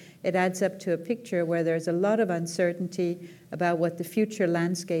 again, it adds up to a picture where there's a lot of uncertainty about what the future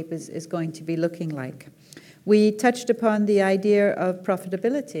landscape is going to be looking like. We touched upon the idea of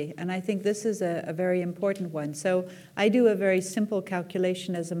profitability, and I think this is a very important one. So I do a very simple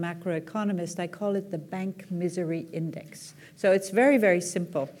calculation as a macroeconomist. I call it the bank misery index. So it's very, very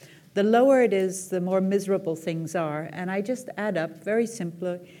simple. The lower it is, the more miserable things are, and I just add up, very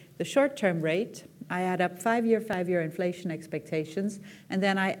simply, the short-term rate, I add up five-year inflation expectations, and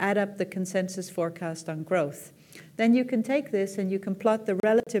then I add up the consensus forecast on growth. Then you can take this and you can plot the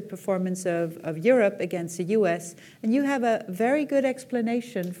relative performance of Europe against the US, and you have a very good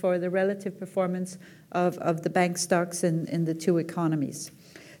explanation for the relative performance of the bank stocks in the two economies.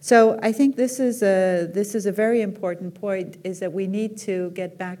 So I think this is a very important point, is that we need to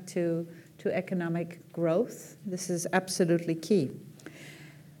get back to economic growth. This is absolutely key.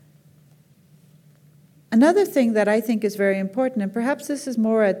 Another thing that I think is very important, and perhaps this is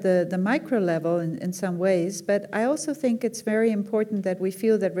more at the micro level in some ways, but I also think it's very important that we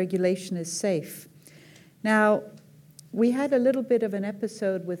feel that regulation is safe. Now, we had a little bit of an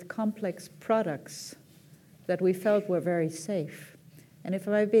episode with complex products that we felt were very safe. And if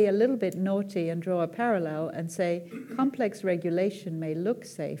I be a little bit naughty and draw a parallel and say complex regulation may look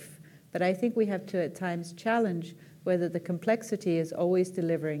safe, but I think we have to at times challenge whether the complexity is always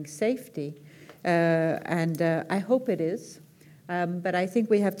delivering safety. And I hope it is, but I think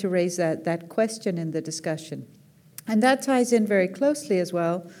we have to raise that question in the discussion. And that ties in very closely as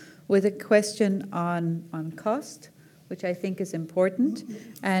well with a question on cost, which I think is important,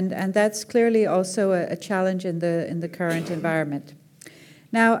 and that's clearly also a challenge in the current environment.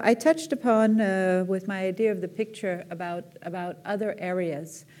 Now, I touched upon, with my idea of the picture, about other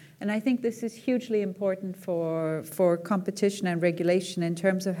areas. And I think this is hugely important for competition and regulation in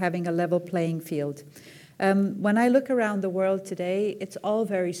terms of having a level playing field. When I look around the world today, it's all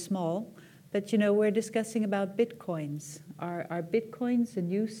very small, but we're discussing about bitcoins. Are bitcoins a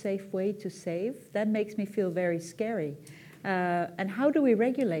new safe way to save? That makes me feel very scary. And how do we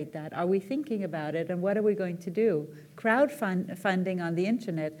regulate that? Are we thinking about it, and what are we going to do? Crowdfunding on the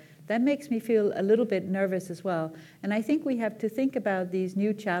internet, that makes me feel a little bit nervous as well. And I think we have to think about these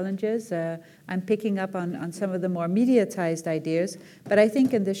new challenges. I'm picking up on some of the more mediatized ideas, but I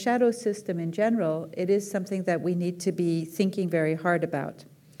think in the shadow system in general, it is something that we need to be thinking very hard about.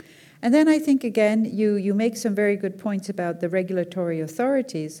 And then I think, again, you make some very good points about the regulatory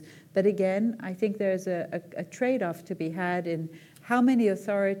authorities, but again, I think there's a trade-off to be had in how many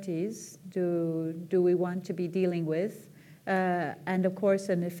authorities do we want to be dealing with, and of course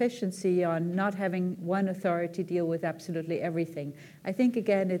an efficiency on not having one authority deal with absolutely everything. I think,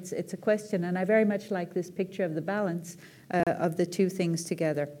 again, it's a question, and I very much like this picture of the balance of the two things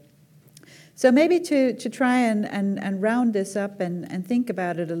together. So maybe to try and round this up and think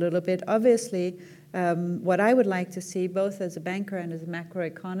about it a little bit, obviously what I would like to see, both as a banker and as a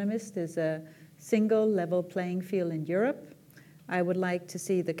macroeconomist, is a single level playing field in Europe. I would like to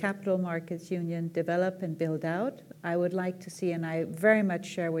see the Capital Markets Union develop and build out. I would like to see, and I very much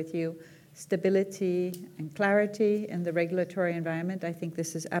share with you, stability and clarity in the regulatory environment. I think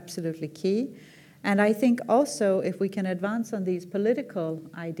this is absolutely key. And I think also if we can advance on these political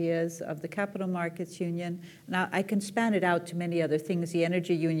ideas of the Capital Markets Union, now I can span it out to many other things, the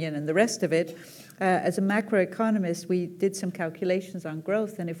Energy Union and the rest of it. As a macroeconomist, we did some calculations on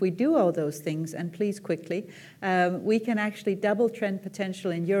growth, and if we do all those things, and please quickly, we can actually double trend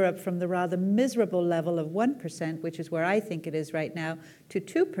potential in Europe from the rather miserable level of 1%, which is where I think it is right now, to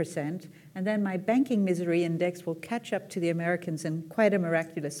 2%, and then my banking misery index will catch up to the Americans in quite a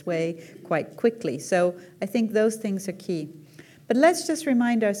miraculous way quite quickly. So I think those things are key. But let's just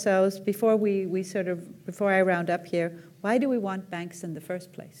remind ourselves before I round up here, why do we want banks in the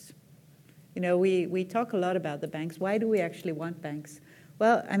first place? You know, we talk a lot about the banks. Why do we actually want banks?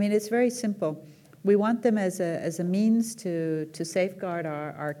 Well, I mean, it's very simple. We want them as a means to safeguard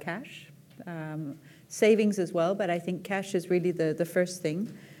our cash, savings as well, but I think cash is really the first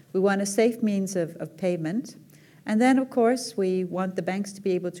thing. We want a safe means of payment. And then, of course, we want the banks to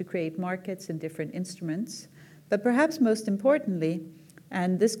be able to create markets and different instruments. But perhaps most importantly,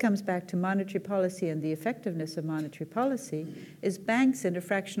 and this comes back to monetary policy and the effectiveness of monetary policy, is banks in a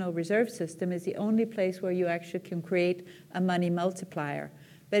fractional reserve system is the only place where you actually can create a money multiplier.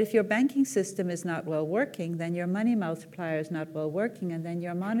 But if your banking system is not well working, then your money multiplier is not well working, and then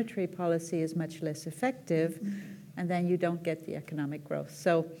your monetary policy is much less effective, and then you don't get the economic growth.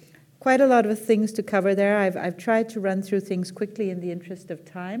 So quite a lot of things to cover there. I've tried to run through things quickly in the interest of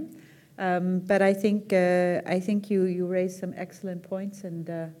time, but I think you raised some excellent points, and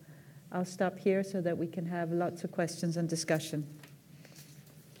I'll stop here so that we can have lots of questions and discussion.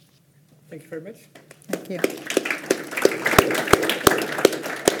 Thank you very much. Thank you.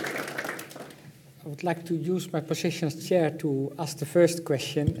 I would like to use my position as chair to ask the first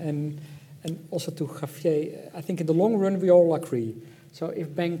question, and also to Xavier. I think in the long run we all agree. So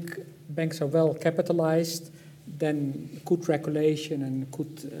if banks are well capitalized, then good regulation and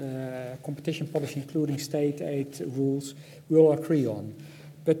good competition policy, including state aid rules, we all agree on.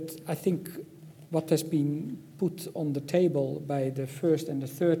 But I think what has been put on the table by the first and the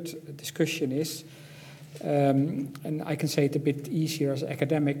third discussion is, and I can say it a bit easier as an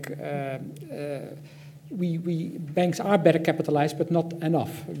academic, banks are better capitalized, but not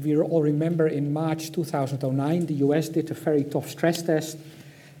enough. We all remember in March 2009, the US did a very tough stress test,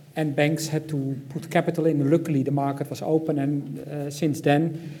 and banks had to put capital in. Luckily, the market was open, and since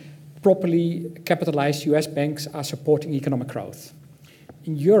then, properly capitalized US banks are supporting economic growth.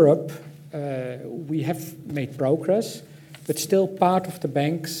 In Europe, we have made progress, but still part of the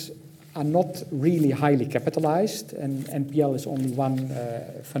banks are not really highly capitalized, and NPL is only one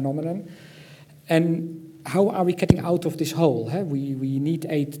phenomenon. And how are we getting out of this hole? We need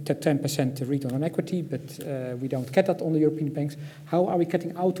 8 to 10% return on equity, but we don't get that on the European banks. How are we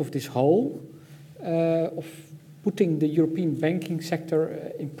getting out of this hole of putting the European banking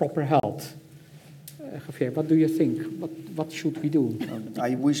sector in proper health? Javier, what do you think? What should we do?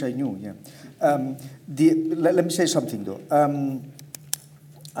 I wish I knew, yeah. Let me say something, though.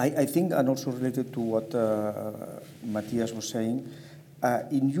 I think, and also related to what Matthias was saying,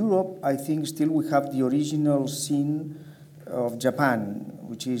 in Europe, I think still we have the original sin of Japan,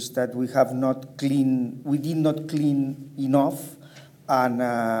 which is that we did not clean enough and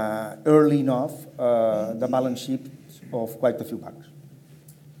early enough the balance sheet of quite a few banks.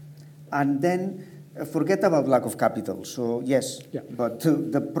 And then forget about lack of capital. So yes, yeah. But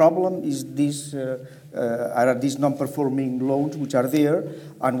the problem is these non-performing loans which are there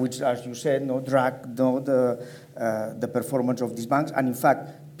and which, as you said, drag the performance of these banks. And in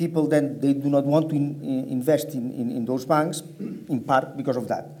fact, people then they do not want to invest in those banks, in part because of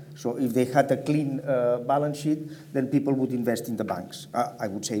that. So if they had a clean balance sheet, then people would invest in the banks. I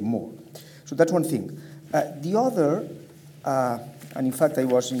would say more. So that's one thing. The other, and in fact, I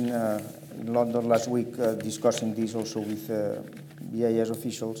was in London last week discussing this also with BIS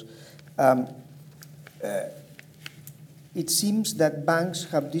officials. It seems that banks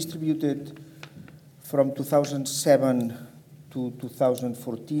have distributed from 2007 to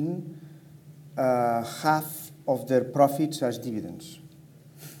 2014 half of their profits as dividends.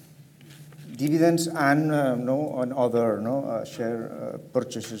 Dividends and on other share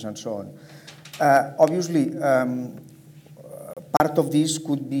purchases and so on. Obviously, part of this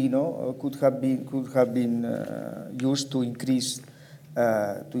could have been used to increase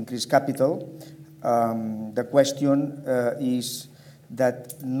capital. The question is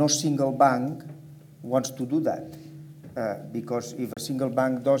that no single bank wants to do that, because if a single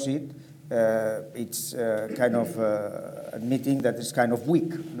bank does it, it's kind of admitting that it's kind of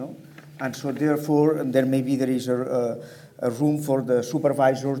weak, and so therefore there is a room for the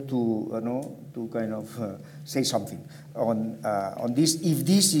supervisor to kind of say something on this. If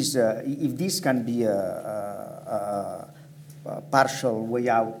this can be a partial way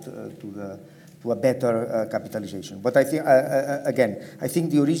out to a better capitalization. But I think I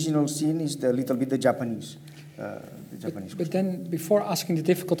think the original sin is a little bit the Japanese. But then, before asking the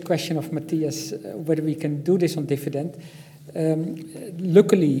difficult question of Matthias, whether we can do this on dividend,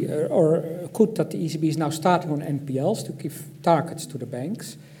 luckily, or good that the ECB is now starting on NPLs to give targets to the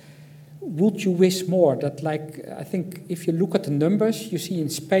banks. Would you wish more that, I think if you look at the numbers, you see in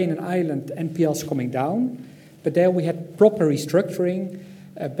Spain and Ireland NPLs coming down, but there we had proper restructuring,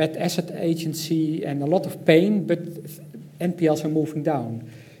 bad asset agency, and a lot of pain, but NPLs are moving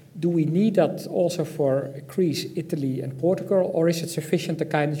down. Do we need that also for Greece, Italy, and Portugal, or is it sufficient the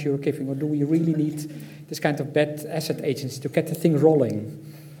guidance you're giving, or do we really need this kind of bad asset agency to get the thing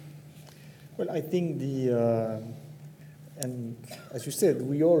rolling? Well, I think and as you said,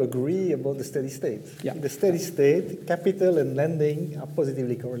 we all agree about the steady state. Yeah. In the steady state, capital and lending are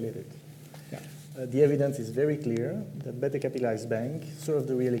positively correlated. Yeah. The evidence is very clear that better capitalized banks serve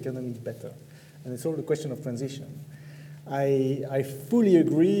the real economy better. And it's all a question of transition. I fully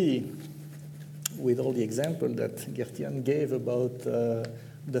agree with all the examples that Gertian gave about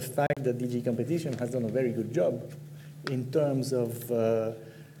the fact that DG Competition has done a very good job in terms of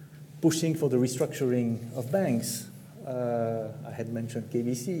pushing for the restructuring of banks. I had mentioned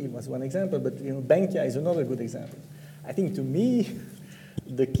KBC was one example, but Bankia is another good example. I think to me,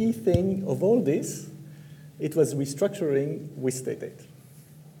 the key thing of all this, it was restructuring with state aid.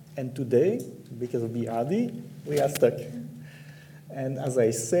 And today, because of BRD, we are stuck. And as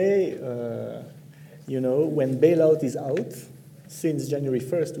I say, when bailout is out since January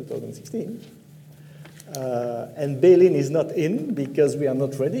 1st, 2016, and bail-in is not in because we are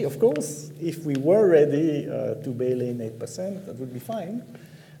not ready, of course. If we were ready to bail in 8%, that would be fine.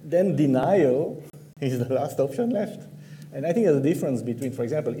 Then denial is the last option left. And I think there's a difference between, for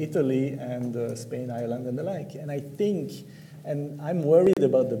example, Italy and Spain, Ireland, and the like. And I think, and I'm worried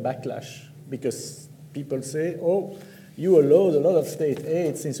about the backlash because people say, oh, you allowed a lot of state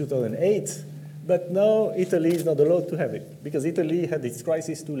aid since 2008, but now Italy is not allowed to have it because Italy had its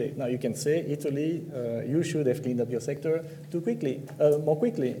crisis too late. Now you can say, Italy, you should have cleaned up your sector more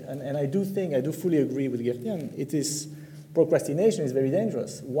quickly. And I do fully agree with Gertian. Procrastination is very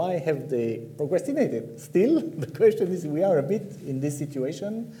dangerous. Why have they procrastinated? Still, the question is, we are a bit in this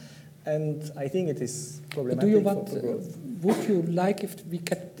situation, and I think it is problematic for growth. Would you like if we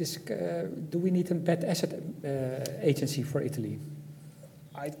get this, do we need a bad asset agency for Italy?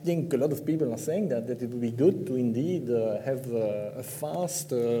 I think a lot of people are saying that it would be good to indeed have a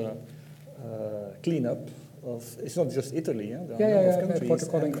fast cleanup of, it's not just Italy, there are a number of countries.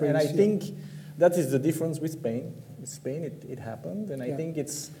 Portugal and Greece, and I think that is the difference with Spain. With Spain, it happened, and I think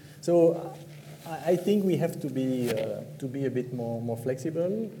so I think we have to be a bit more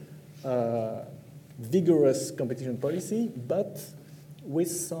flexible, vigorous competition policy, but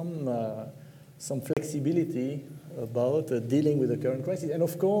with some flexibility about dealing with the current crisis. And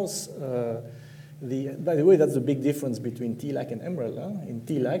of course, by the way, that's the big difference between TLAC and MREL. In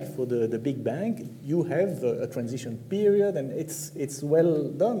TLAC, for the big bank, you have a transition period, and it's well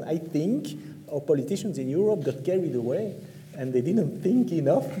done. I think our politicians in Europe got carried away, and they didn't think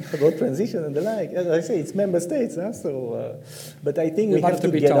enough about transition and the like. As I say, it's member states, but I think we have to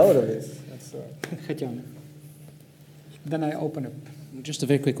get out of this. Then I open up. Just a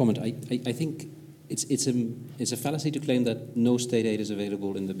very quick comment. I think it's a fallacy to claim that no state aid is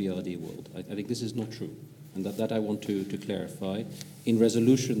available in the BRD world. I think this is not true, and that I want to clarify. In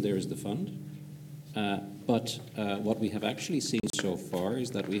resolution, there is the fund, but what we have actually seen so far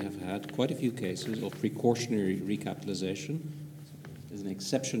is that we have had quite a few cases of precautionary recapitalization. There's an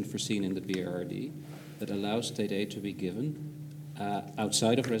exception foreseen in the BRD that allows state aid to be given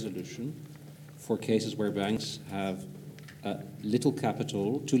outside of resolution for cases where banks have too little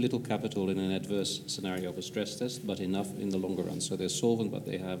capital in an adverse scenario of a stress test, but enough in the longer run. So they're solvent, but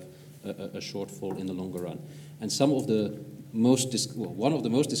they have a shortfall in the longer run. And one of the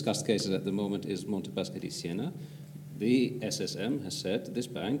most discussed cases at the moment is Monte Paschi di Siena. The SSM has said this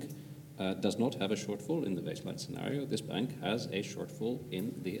bank does not have a shortfall in the baseline scenario. This bank has a shortfall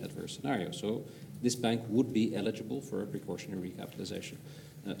in the adverse scenario. So this bank would be eligible for a precautionary recapitalization.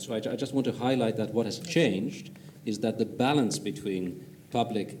 So I just want to highlight that what has changed is that the balance between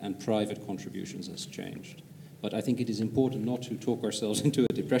public and private contributions has changed. But I think it is important not to talk ourselves into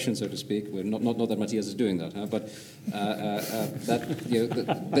a depression, so to speak. We're not that Matthias is doing that, but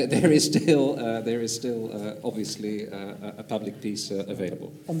there is still obviously a public piece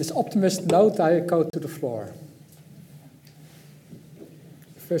available. On this optimist note, I go to the floor.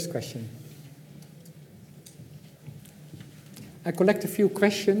 First question. I collect a few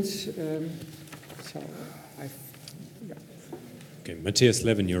questions. Okay, Matthias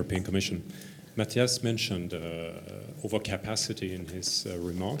Levin, European Commission. Matthias mentioned overcapacity in his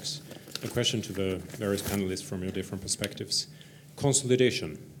remarks. A question to the various panelists from your different perspectives.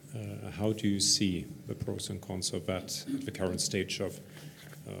 Consolidation, how do you see the pros and cons of that at the current stage of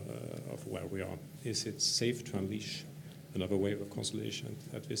where we are? Is it safe to unleash another wave of consolidation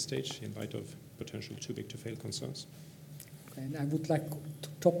at this stage in light of potential too big to fail concerns? Okay, and I would like to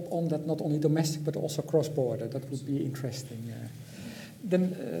top on that not only domestic but also cross-border. That would be interesting.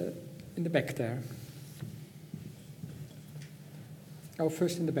 Then in the back there. Oh,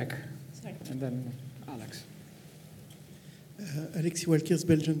 first in the back. Sorry. And then Alex. Alexis Walkers,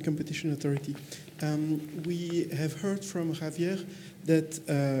 Belgian Competition Authority. We have heard from Javier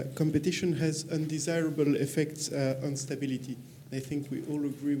that competition has undesirable effects on stability. I think we all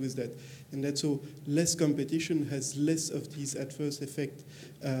agree with that. And that so less competition has less of these adverse effects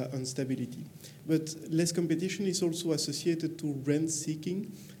on stability. But less competition is also associated to rent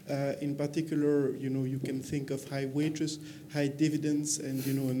seeking. In particular, you can think of high wages, high dividends, and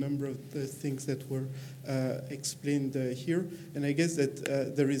a number of the things that were explained here. And I guess that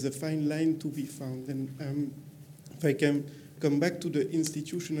there is a fine line to be found. And if I can come back to the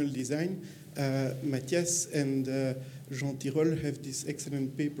institutional design, Matthias and Jean Tirole have this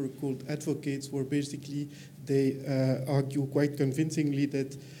excellent paper called Advocates, where basically they argue quite convincingly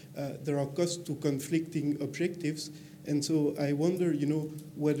that there are costs to conflicting objectives. And so I wonder,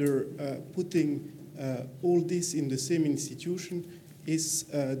 whether putting all this in the same institution is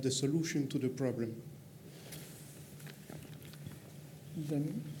the solution to the problem.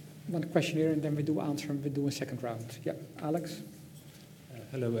 Then one question here, and then we do answer, and we do a second round. Yeah, Alex?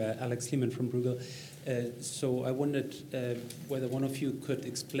 Hello, Alex Lehman from Bruegel. So I wondered whether one of you could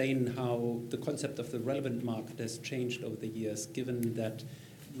explain how the concept of the relevant market has changed over the years, given that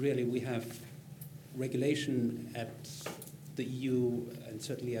really we have regulation at the EU and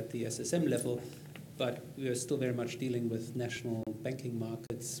certainly at the SSM level, but we are still very much dealing with national banking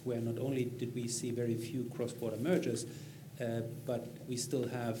markets where not only did we see very few cross-border mergers, but we still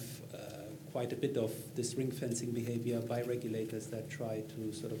have quite a bit of this ring-fencing behavior by regulators that try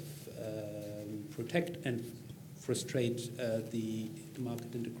to sort of protect and frustrate the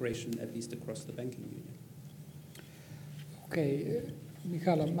market integration, at least across the banking union. Okay,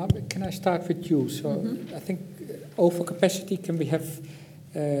 Michela, can I start with you? So I think overcapacity can we have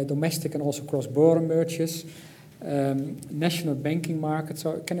domestic and also cross-border mergers, national banking markets.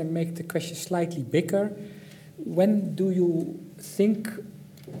 So can I make the question slightly bigger? When do you think,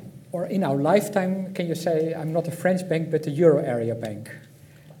 or in our lifetime, can you say, I'm not a French bank, but a Euro area bank?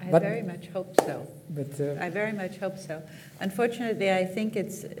 I very much hope so. I very much hope so. Unfortunately, I think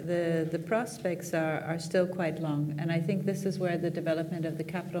it's the prospects are still quite long, and I think this is where the development of the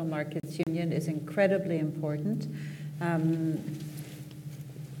Capital Markets Union is incredibly important.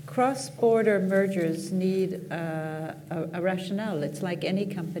 Cross-border mergers need a rationale. It's like any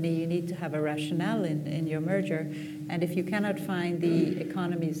company, you need to have a rationale in your merger, and if you cannot find the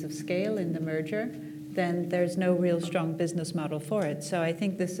economies of scale in the merger, then there's no real strong business model for it. So I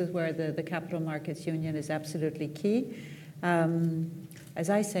think this is where the Capital Markets Union is absolutely key. As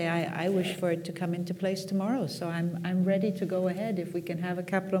I say, I wish for it to come into place tomorrow. So I'm ready to go ahead. If we can have a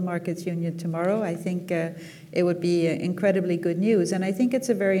Capital Markets Union tomorrow, I think it would be incredibly good news. And I think it's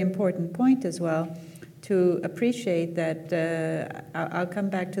a very important point as well to appreciate that, I'll come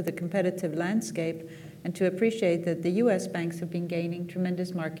back to the competitive landscape, and to appreciate that the US banks have been gaining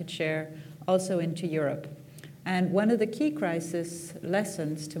tremendous market share also into Europe. And one of the key crisis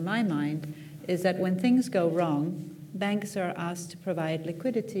lessons, to my mind, is that when things go wrong, banks are asked to provide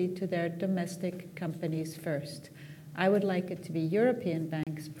liquidity to their domestic companies first. I would like it to be European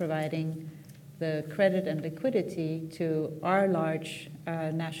banks providing the credit and liquidity to our large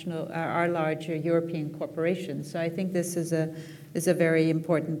European corporations. So I think this is a very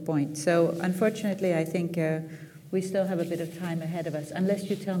important point. So unfortunately, I think we still have a bit of time ahead of us, unless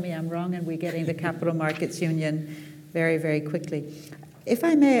you tell me I'm wrong and we're getting the Capital Markets Union very, very quickly. If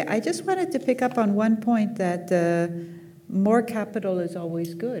I may, I just wanted to pick up on one point that more capital is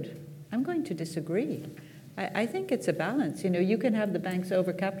always good. I'm going to disagree. I think it's a balance. You can have the banks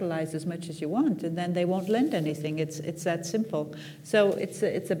overcapitalized as much as you want, and then they won't lend anything. It's that simple. So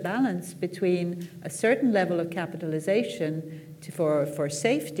it's a balance between a certain level of capitalization for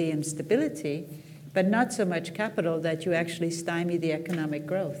safety and stability, but not so much capital that you actually stymie the economic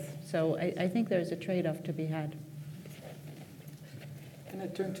growth. So I think there's a trade-off to be had. Can I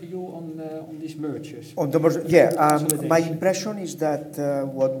turn to you on these mergers? On the merger, yeah. My impression is that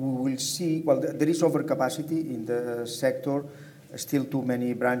what we will see, well, there is overcapacity in the sector, still too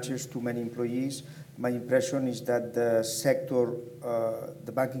many branches, too many employees. My impression is that the sector,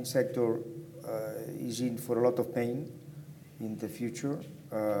 the banking sector, is in for a lot of pain in the future.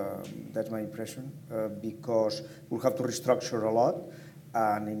 That's my impression, because we'll have to restructure a lot,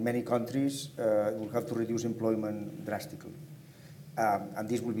 and in many countries, we'll have to reduce employment drastically. And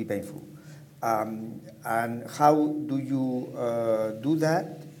this will be painful. And how do you do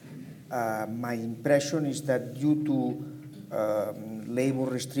that? My impression is that due to labor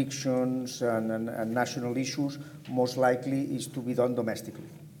restrictions and national issues, most likely is to be done domestically.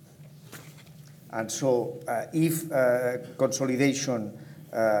 And so if consolidation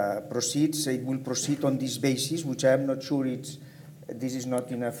proceeds, it will proceed on this basis, which I am not sure this is not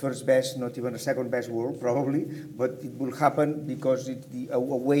in a first best, not even a second best world probably, but it will happen because it's a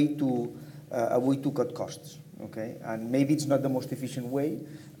way to cut costs. Okay, and maybe it's not the most efficient way,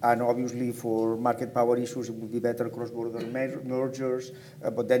 and obviously for market power issues it would be better cross-border mergers,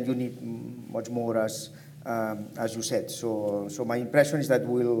 but then you need much more, as you said. So my impression is that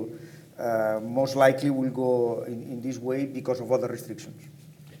we'll most likely will go in this way because of other restrictions.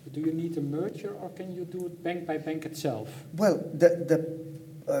 Do you need a merger, or can you do it bank by bank itself? Well,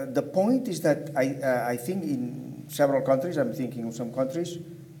 the point is that I think in several countries, I'm thinking of some countries,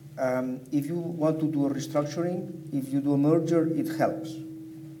 if you want to do a restructuring, if you do a merger, it helps.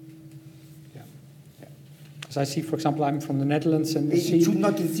 Yeah. As I see, for example, I'm from the Netherlands, and it should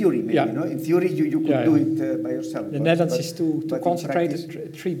not in theory, maybe. Yeah. You know? In theory, you could do it by yourself. The Netherlands is too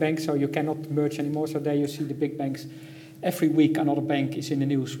concentrated, 3 banks, so you cannot merge anymore. So there you see the big banks. Every week, another bank is in the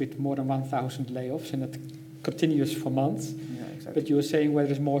news with more than 1,000 layoffs, and that continues for months. Yeah, exactly. But you were saying where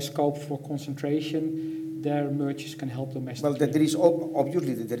there's more scope for concentration, their mergers can help domestically. Well, there is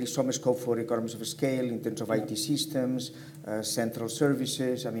obviously there is some scope for economies of scale in terms of IT systems, central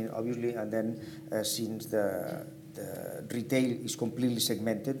services. I mean, obviously, and then since the retail is completely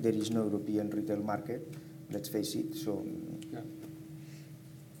segmented, there is no European retail market. Let's face it. So. Yeah.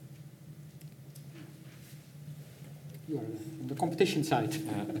 On the competition side.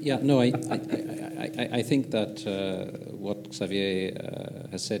 I think that what Xavier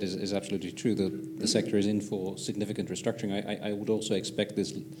has said is absolutely true. The sector is in for significant restructuring. I would also expect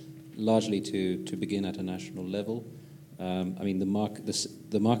this largely to begin at a national level. I mean, the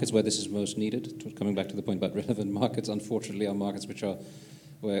markets where this is most needed, coming back to the point about relevant markets, unfortunately are markets which are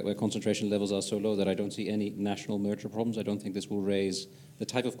where concentration levels are so low that I don't see any national merger problems. I don't think this will raise the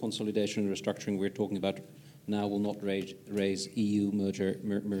type of consolidation and restructuring we're talking about now will not raise EU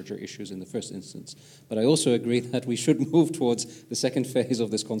merger issues in the first instance. But I also agree that we should move towards the second phase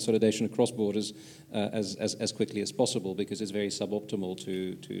of this consolidation across borders as quickly as possible, because it's very suboptimal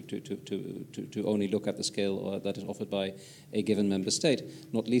to only look at the scale that is offered by a given member state,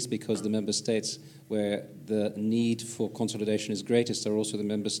 not least because the member states where the need for consolidation is greatest are also the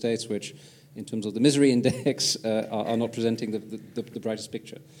member states which, in terms of the misery index, are not presenting the brightest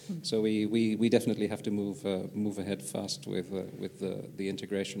picture. So we definitely have to move ahead fast with the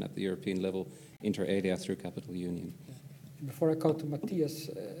integration at the European level, inter alia through capital union. Before I go to Matthias,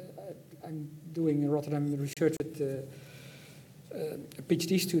 I'm doing Rotterdam research with a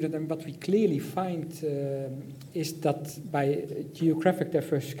PhD student, and what we clearly find is that by geographic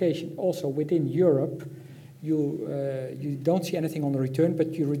diversification, also within Europe, you don't see anything on the return,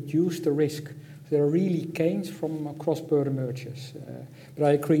 but you reduce the risk. There are really gains from cross-border mergers. But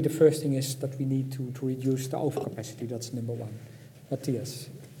I agree the first thing is that we need to reduce the overcapacity. That's number one. Matthias.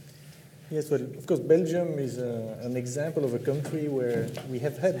 Yes, well, of course, Belgium is an example of a country where we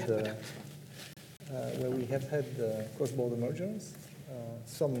have had cross-border mergers.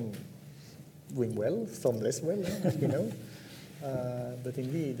 Some doing well, some less well, as we know. But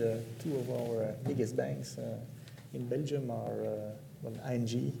indeed, two of our biggest banks in Belgium are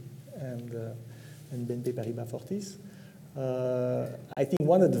ING and BNP Paribas Fortis. I think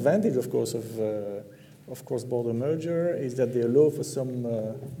one advantage, of course, of cross-border merger is that they allow for some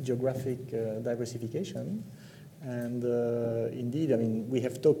geographic diversification. And indeed, I mean, we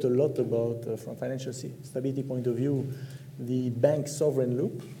have talked a lot about, from financial stability point of view, the bank sovereign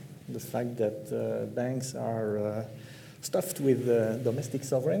loop, the fact that banks are stuffed with domestic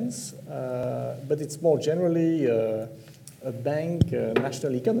sovereigns, but it's more generally a bank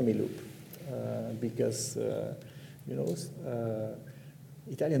national economy loop, because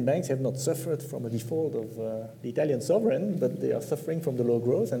Italian banks have not suffered from a default of the Italian sovereign, but they are suffering from the low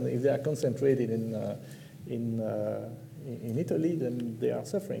growth, and if they are concentrated in Italy, then they are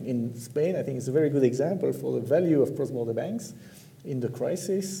suffering. In Spain, I think it's a very good example for the value of cross-border banks in the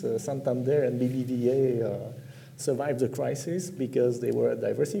crisis. Santander and BBVA survived the crisis because they were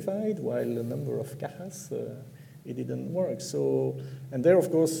diversified, while a number of cajas, it didn't work. So, and there,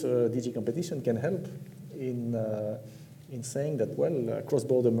 of course, DG Competition can help in saying that, well,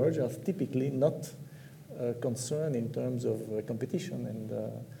 cross-border mergers are typically not a concern in terms of competition. And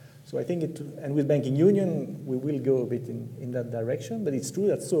so I think and with banking union, we will go a bit in that direction, but it's true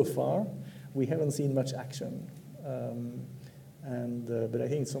that so far, we haven't seen much action. But I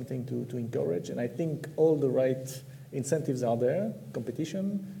think it's something to encourage, and I think all the right incentives are there: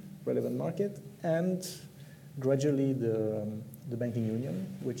 competition, relevant market, and gradually the banking union,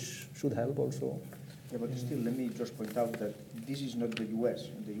 which should help also. Yeah, but still, let me just point out that this is not the US.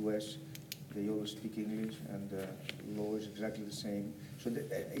 In the US, they all speak English, and law is exactly the same. So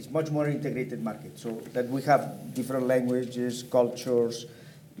it's much more integrated market. So that we have different languages, cultures,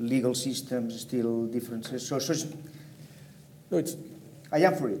 legal systems, still differences. So I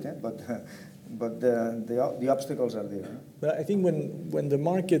am for it, but the obstacles are there. But I think when the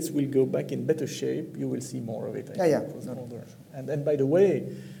markets will go back in better shape, you will see more of it. And then, by the way,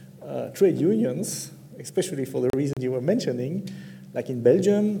 trade unions, especially for the reason you were mentioning, like in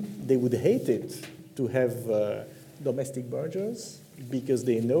Belgium, they would hate it to have domestic mergers because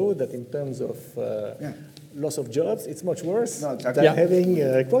they know that in terms of loss of jobs, it's much worse than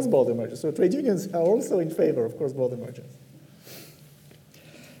having cross-border mergers. So trade unions are also in favor of cross-border mergers.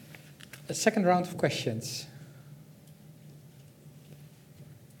 A second round of questions.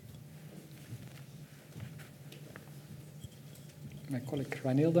 My colleague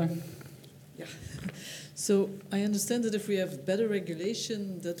Reinilde. Yeah. So I understand that if we have better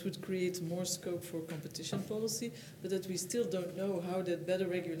regulation, that would create more scope for competition policy, but that we still don't know how that better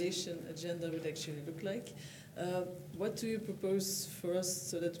regulation agenda would actually look like. What do you propose for us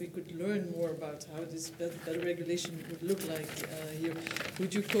so that we could learn more about how this better regulation would look like here?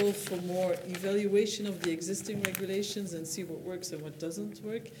 Would you call for more evaluation of the existing regulations and see what works and what doesn't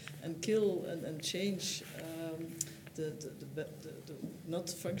work, and kill and change the not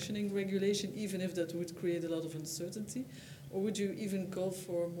functioning regulation, even if that would create a lot of uncertainty? Or would you even call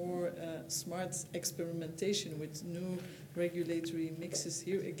for more smart experimentation with new regulatory mixes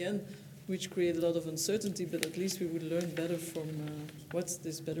here, again, which create a lot of uncertainty, but at least we would learn better from what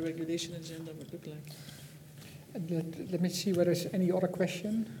this better regulation agenda would look like? Let me see whether there's any other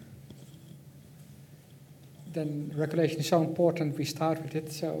question. Then regulation is so important, we start with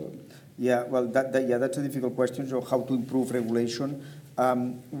it. So. Yeah, well, that's a difficult question. So how to improve regulation?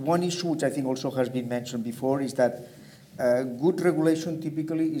 One issue which I think also has been mentioned before is that good regulation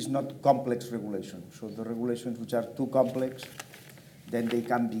typically is not complex regulation. So the regulations which are too complex, then they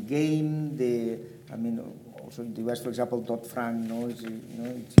can be gamed. Also in the US, for example, Dodd-Frank,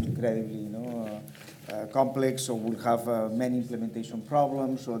 it's incredibly, complex. So we'll have many implementation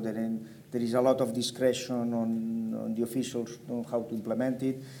problems. So then there is a lot of discretion on the officials how to implement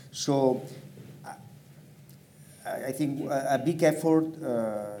it. So I think a big effort,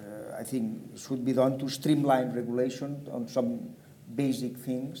 should be done to streamline regulation on some basic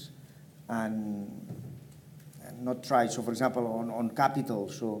things and not try. So, for example, on capital,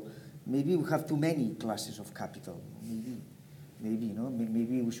 so maybe we have too many classes of capital.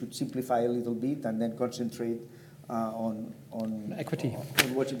 Maybe we should simplify a little bit and then concentrate on equity,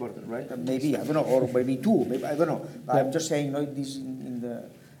 on what's important, right? And maybe, I don't know, or maybe two. Maybe, I don't know. Yeah. I'm just saying, this in the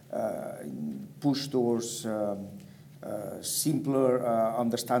push towards simpler,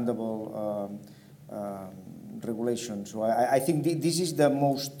 understandable regulation. So I think this is the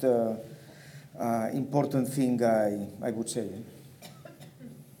most important thing I would say.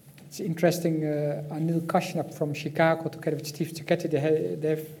 It's interesting. Anil Kashnap from Chicago, together with Steve Cicchetti, they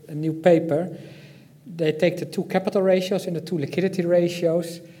have a new paper. They take the two capital ratios and the two liquidity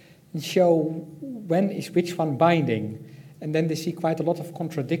ratios and show when is which one binding. And then they see quite a lot of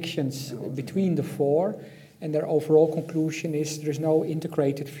contradictions between the four. And their overall conclusion is there is no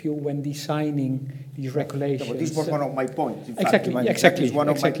integrated view when designing these regulations. No, this was one of my points. In exactly. Fact, it's one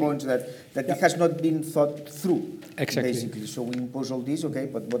of my points that it has not been thought through, basically. So we impose all this, okay,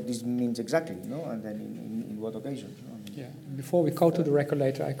 but what this means exactly, and then in what occasions. Yeah. Before we go to the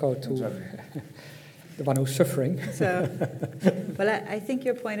regulator, I go to the one who's suffering. So, well, I think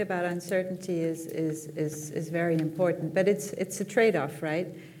your point about uncertainty is very important, but it's a trade-off, right?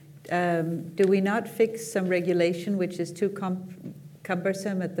 Do we not fix some regulation which is too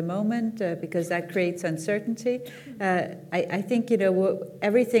cumbersome at the moment because that creates uncertainty? I think,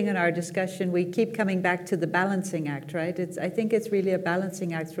 everything in our discussion, we keep coming back to the balancing act, right? I think it's really a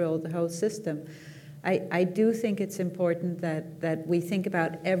balancing act through the whole system. I do think it's important that we think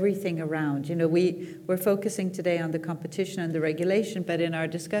about everything around. We're focusing today on the competition and the regulation, but in our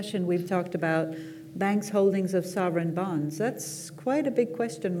discussion we've talked about banks' holdings of sovereign bonds. That's quite a big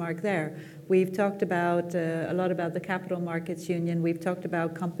question mark there. We've talked about a lot about the Capital Markets Union. We've talked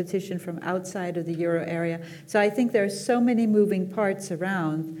about competition from outside of the euro area. So I think there are so many moving parts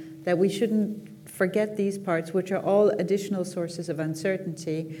around that we shouldn't forget these parts, which are all additional sources of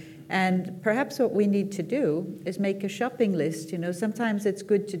uncertainty. And perhaps what we need to do is make a shopping list. Sometimes it's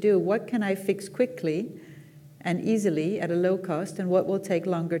good to do, what can I fix quickly and easily at a low cost, and what will take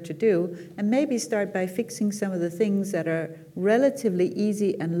longer to do, and maybe start by fixing some of the things that are relatively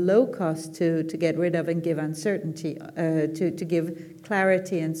easy and low cost to get rid of and give uncertainty, to give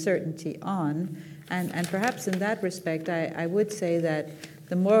clarity and certainty on. And perhaps in that respect, I would say that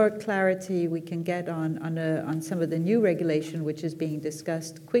the more clarity we can get on some of the new regulation which is being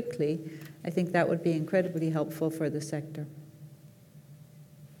discussed quickly, I think that would be incredibly helpful for the sector.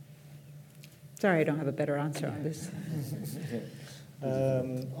 Sorry, I don't have a better answer on this.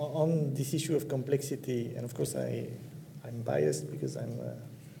 On this issue of complexity, and of course I'm biased because I'm a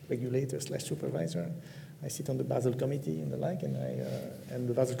regulator / supervisor. I sit on the Basel Committee and the like, and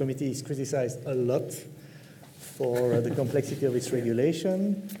the Basel Committee is criticized a lot for the complexity of its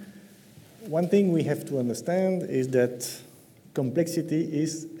regulation. One thing we have to understand is that complexity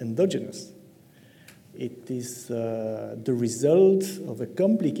is endogenous. It is the result of a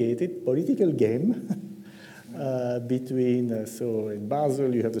complicated political game between, so in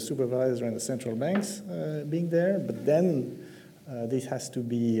Basel you have the supervisor and the central banks being there, but then this has to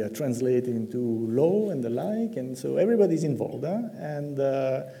be translated into law and the like, and so everybody's involved. And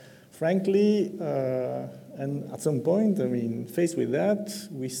frankly, and at some point, I mean, faced with that,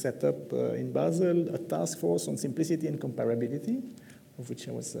 we set up in Basel a task force on simplicity and comparability, of which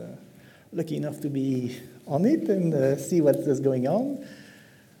I was lucky enough to be on it and see what is going on.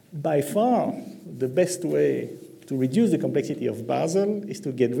 By far, the best way to reduce the complexity of Basel is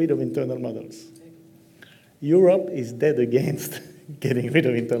to get rid of internal models. Europe is dead against getting rid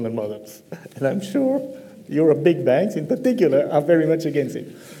of internal models. And I'm sure Europe big banks in particular are very much against it.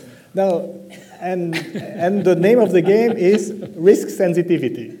 Now, and the name of the game is risk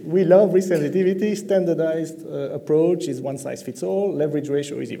sensitivity. We love risk sensitivity. Standardized approach is one size fits all. Leverage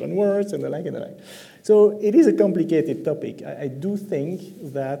ratio is even worse, and the like, and the like. So it is a complicated topic. I do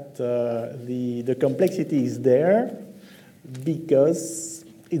think that the complexity is there because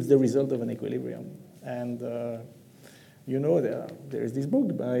it's the result of an equilibrium. And you know, there is this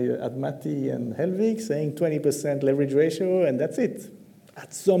book by Admati and Helvig saying 20% leverage ratio, and that's it.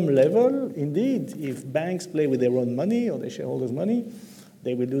 At some level, indeed, if banks play with their own money or their shareholders' money,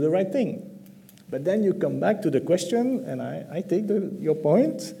 they will do the right thing. But then you come back to the question, and I take your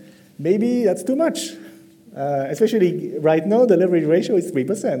point, maybe that's too much. Especially right now, the leverage ratio is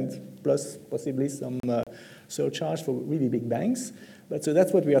 3%, plus possibly some surcharge for really big banks. But so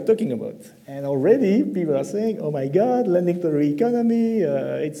that's what we are talking about. And already people are saying, oh my God, lending to the economy,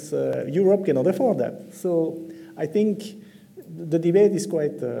 Europe cannot afford that. So I think the debate is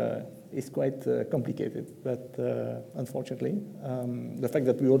quite complicated, but unfortunately, the fact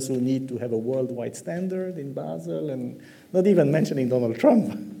that we also need to have a worldwide standard in Basel, and not even mentioning Donald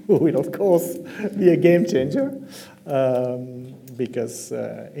Trump, who will of course be a game changer, because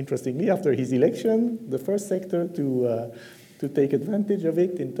interestingly, after his election, the first sector to take advantage of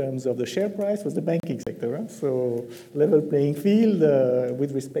it in terms of the share price was the banking sector. Huh? So level playing field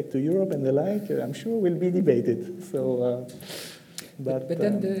with respect to Europe and the like, I'm sure will be debated. So, but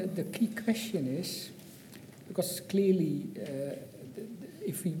then the key question is, because clearly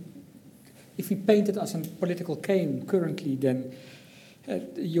if we paint it as a political game currently, then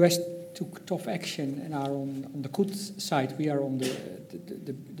the US took tough action and are on the good side. We are on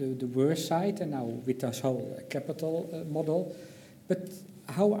the worse side, and now with this whole capital model. But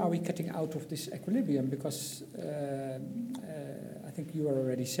how are we getting out of this equilibrium? Because I think you are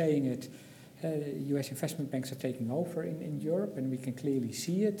already saying it. US investment banks are taking over in Europe, and we can clearly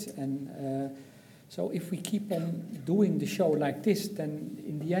see it. And so if we keep on doing the show like this, then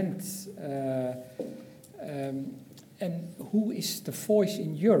in the end, and who is the voice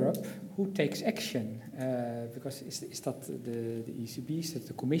in Europe who takes action? Because is that the ECB, is that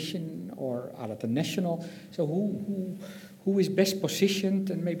the Commission, or are that the national? So who is best positioned?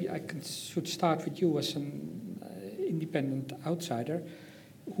 And maybe I should start with you as an independent outsider.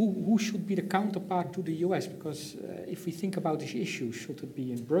 Who should be the counterpart to the US? Because if we think about these issues, should it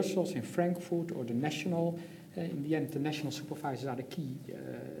be in Brussels, in Frankfurt, or the national? In the end, the national supervisors are the key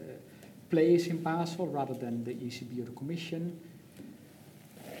players in Basel rather than the ECB or the Commission.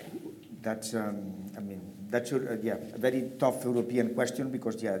 That's, I mean, that's a very tough European question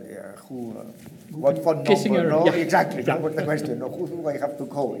because, what phone number? No, yeah. Exactly. That was the question. No, who do I have to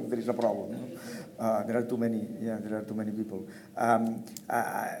call if there is a problem? No? There are too many. Yeah, there are too many people.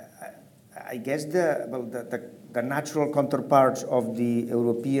 I guess the natural counterparts of the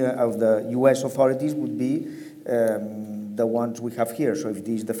US authorities would be the ones we have here. So if it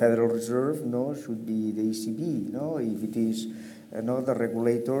is the Federal Reserve, no, should be the ECB. No, if it is the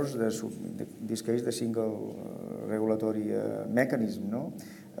regulators, in this case, the single regulatory mechanism. No,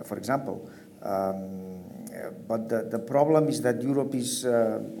 for example. But the problem is that Europe is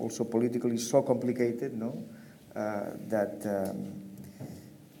also politically so complicated, no, that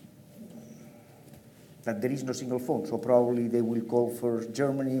there is no single phone. So probably they will call for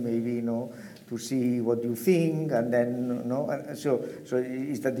Germany, maybe, to see what you think, and then so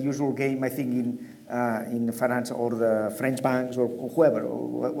is that the usual game, I think, in finance or the French banks or whoever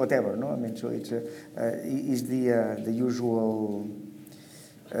or whatever, no? I mean, so it's is the usual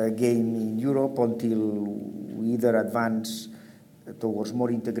game in Europe until we either advance towards more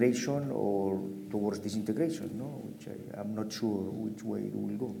integration or towards disintegration, no? Which I'm not sure which way it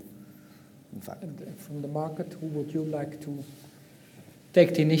will go, in fact. And from the market, who would you like to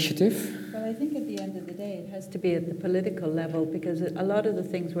take the initiative? Well, I think at the end of the day, it has to be at the political level, because a lot of the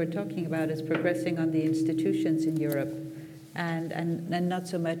things we're talking about is progressing on the institutions in Europe, and not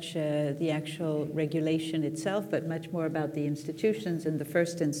so much the actual regulation itself, but much more about the institutions in the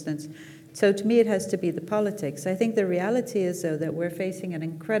first instance. So to me, it has to be the politics. I think the reality is, though, that we're facing an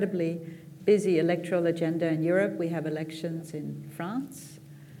incredibly busy electoral agenda in Europe. We have elections in France,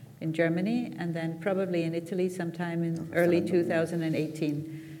 in Germany, and then probably in Italy sometime in early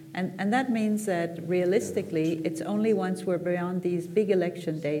 2018. And that means that realistically, it's only once we're beyond these big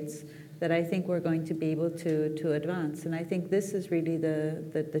election dates that I think we're going to be able to advance. And I think this is really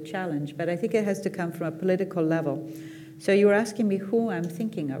the challenge. But I think it has to come from a political level. So you were asking me who I'm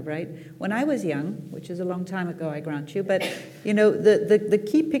thinking of, right? When I was young, which is a long time ago, I grant you, but you know, the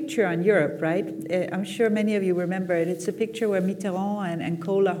key picture on Europe, right? I'm sure many of you remember it. It's a picture where Mitterrand and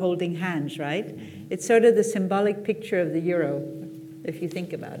Kohl are holding hands, right? It's sort of the symbolic picture of the euro, if you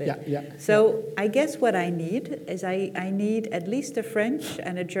think about it. Yeah. So I guess what I need is I need at least a French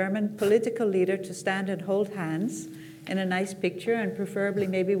and a German political leader to stand and hold hands in a nice picture, and preferably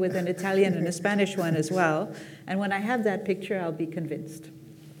maybe with an Italian and a Spanish one as well. And when I have that picture, I'll be convinced.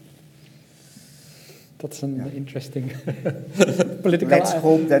 That's an interesting political... Let's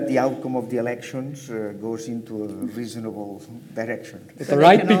hope that the outcome of the elections goes into a reasonable direction. That the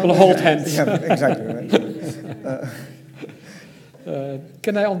right people hold hands. Yeah, exactly. Right.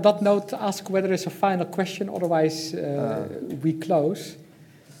 Can I, on that note, ask whether there's a final question? Otherwise, we close.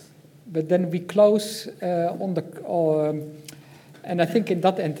 But then we close on the... and I think in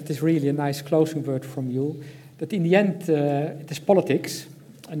that end, it is really a nice closing word from you, that in the end, it is politics,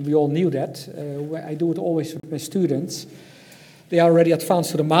 and we all knew that. I do it always with my students. They are already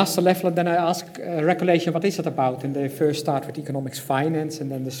advanced to the master level, and then I ask regulation, what is it about? And they first start with economics, finance,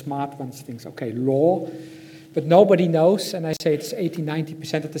 and then the smart ones think, okay, law. But nobody knows, and I say it's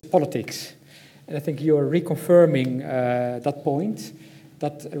 80-90% it is politics. And I think you're reconfirming that point,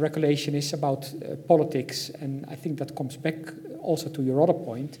 that regulation is about politics, and I think that comes back also to your other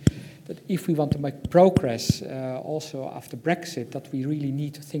point, that if we want to make progress also after Brexit, that we really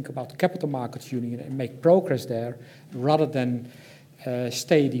need to think about the capital markets union and make progress there, rather than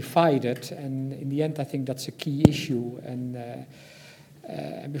stay divided. And in the end, I think that's a key issue. And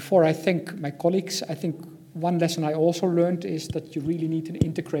before I thank my colleagues, I think one lesson I also learned is that you really need an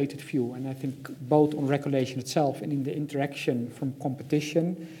integrated view, and I think both on regulation itself and in the interaction from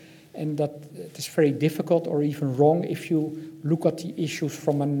competition, and that it is very difficult or even wrong if you look at the issues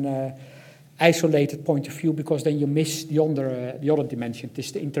from an isolated point of view, because then you miss the other dimension. It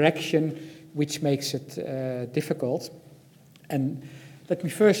is the interaction which makes it difficult. And let me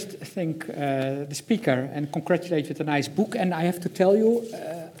first thank the speaker and congratulate with a nice book. And I have to tell you,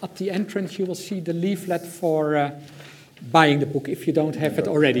 at the entrance you will see the leaflet for buying the book if you don't have it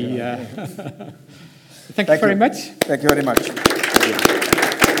already. Thank you very much. Thank you very much.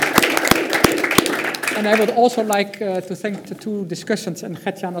 And I would also like to thank the two discussants and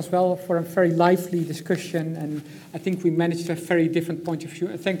Gert-Jan as well for a very lively discussion. And I think we managed a very different point of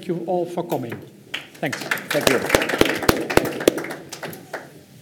view. Thank you all for coming. Thanks. Thank you.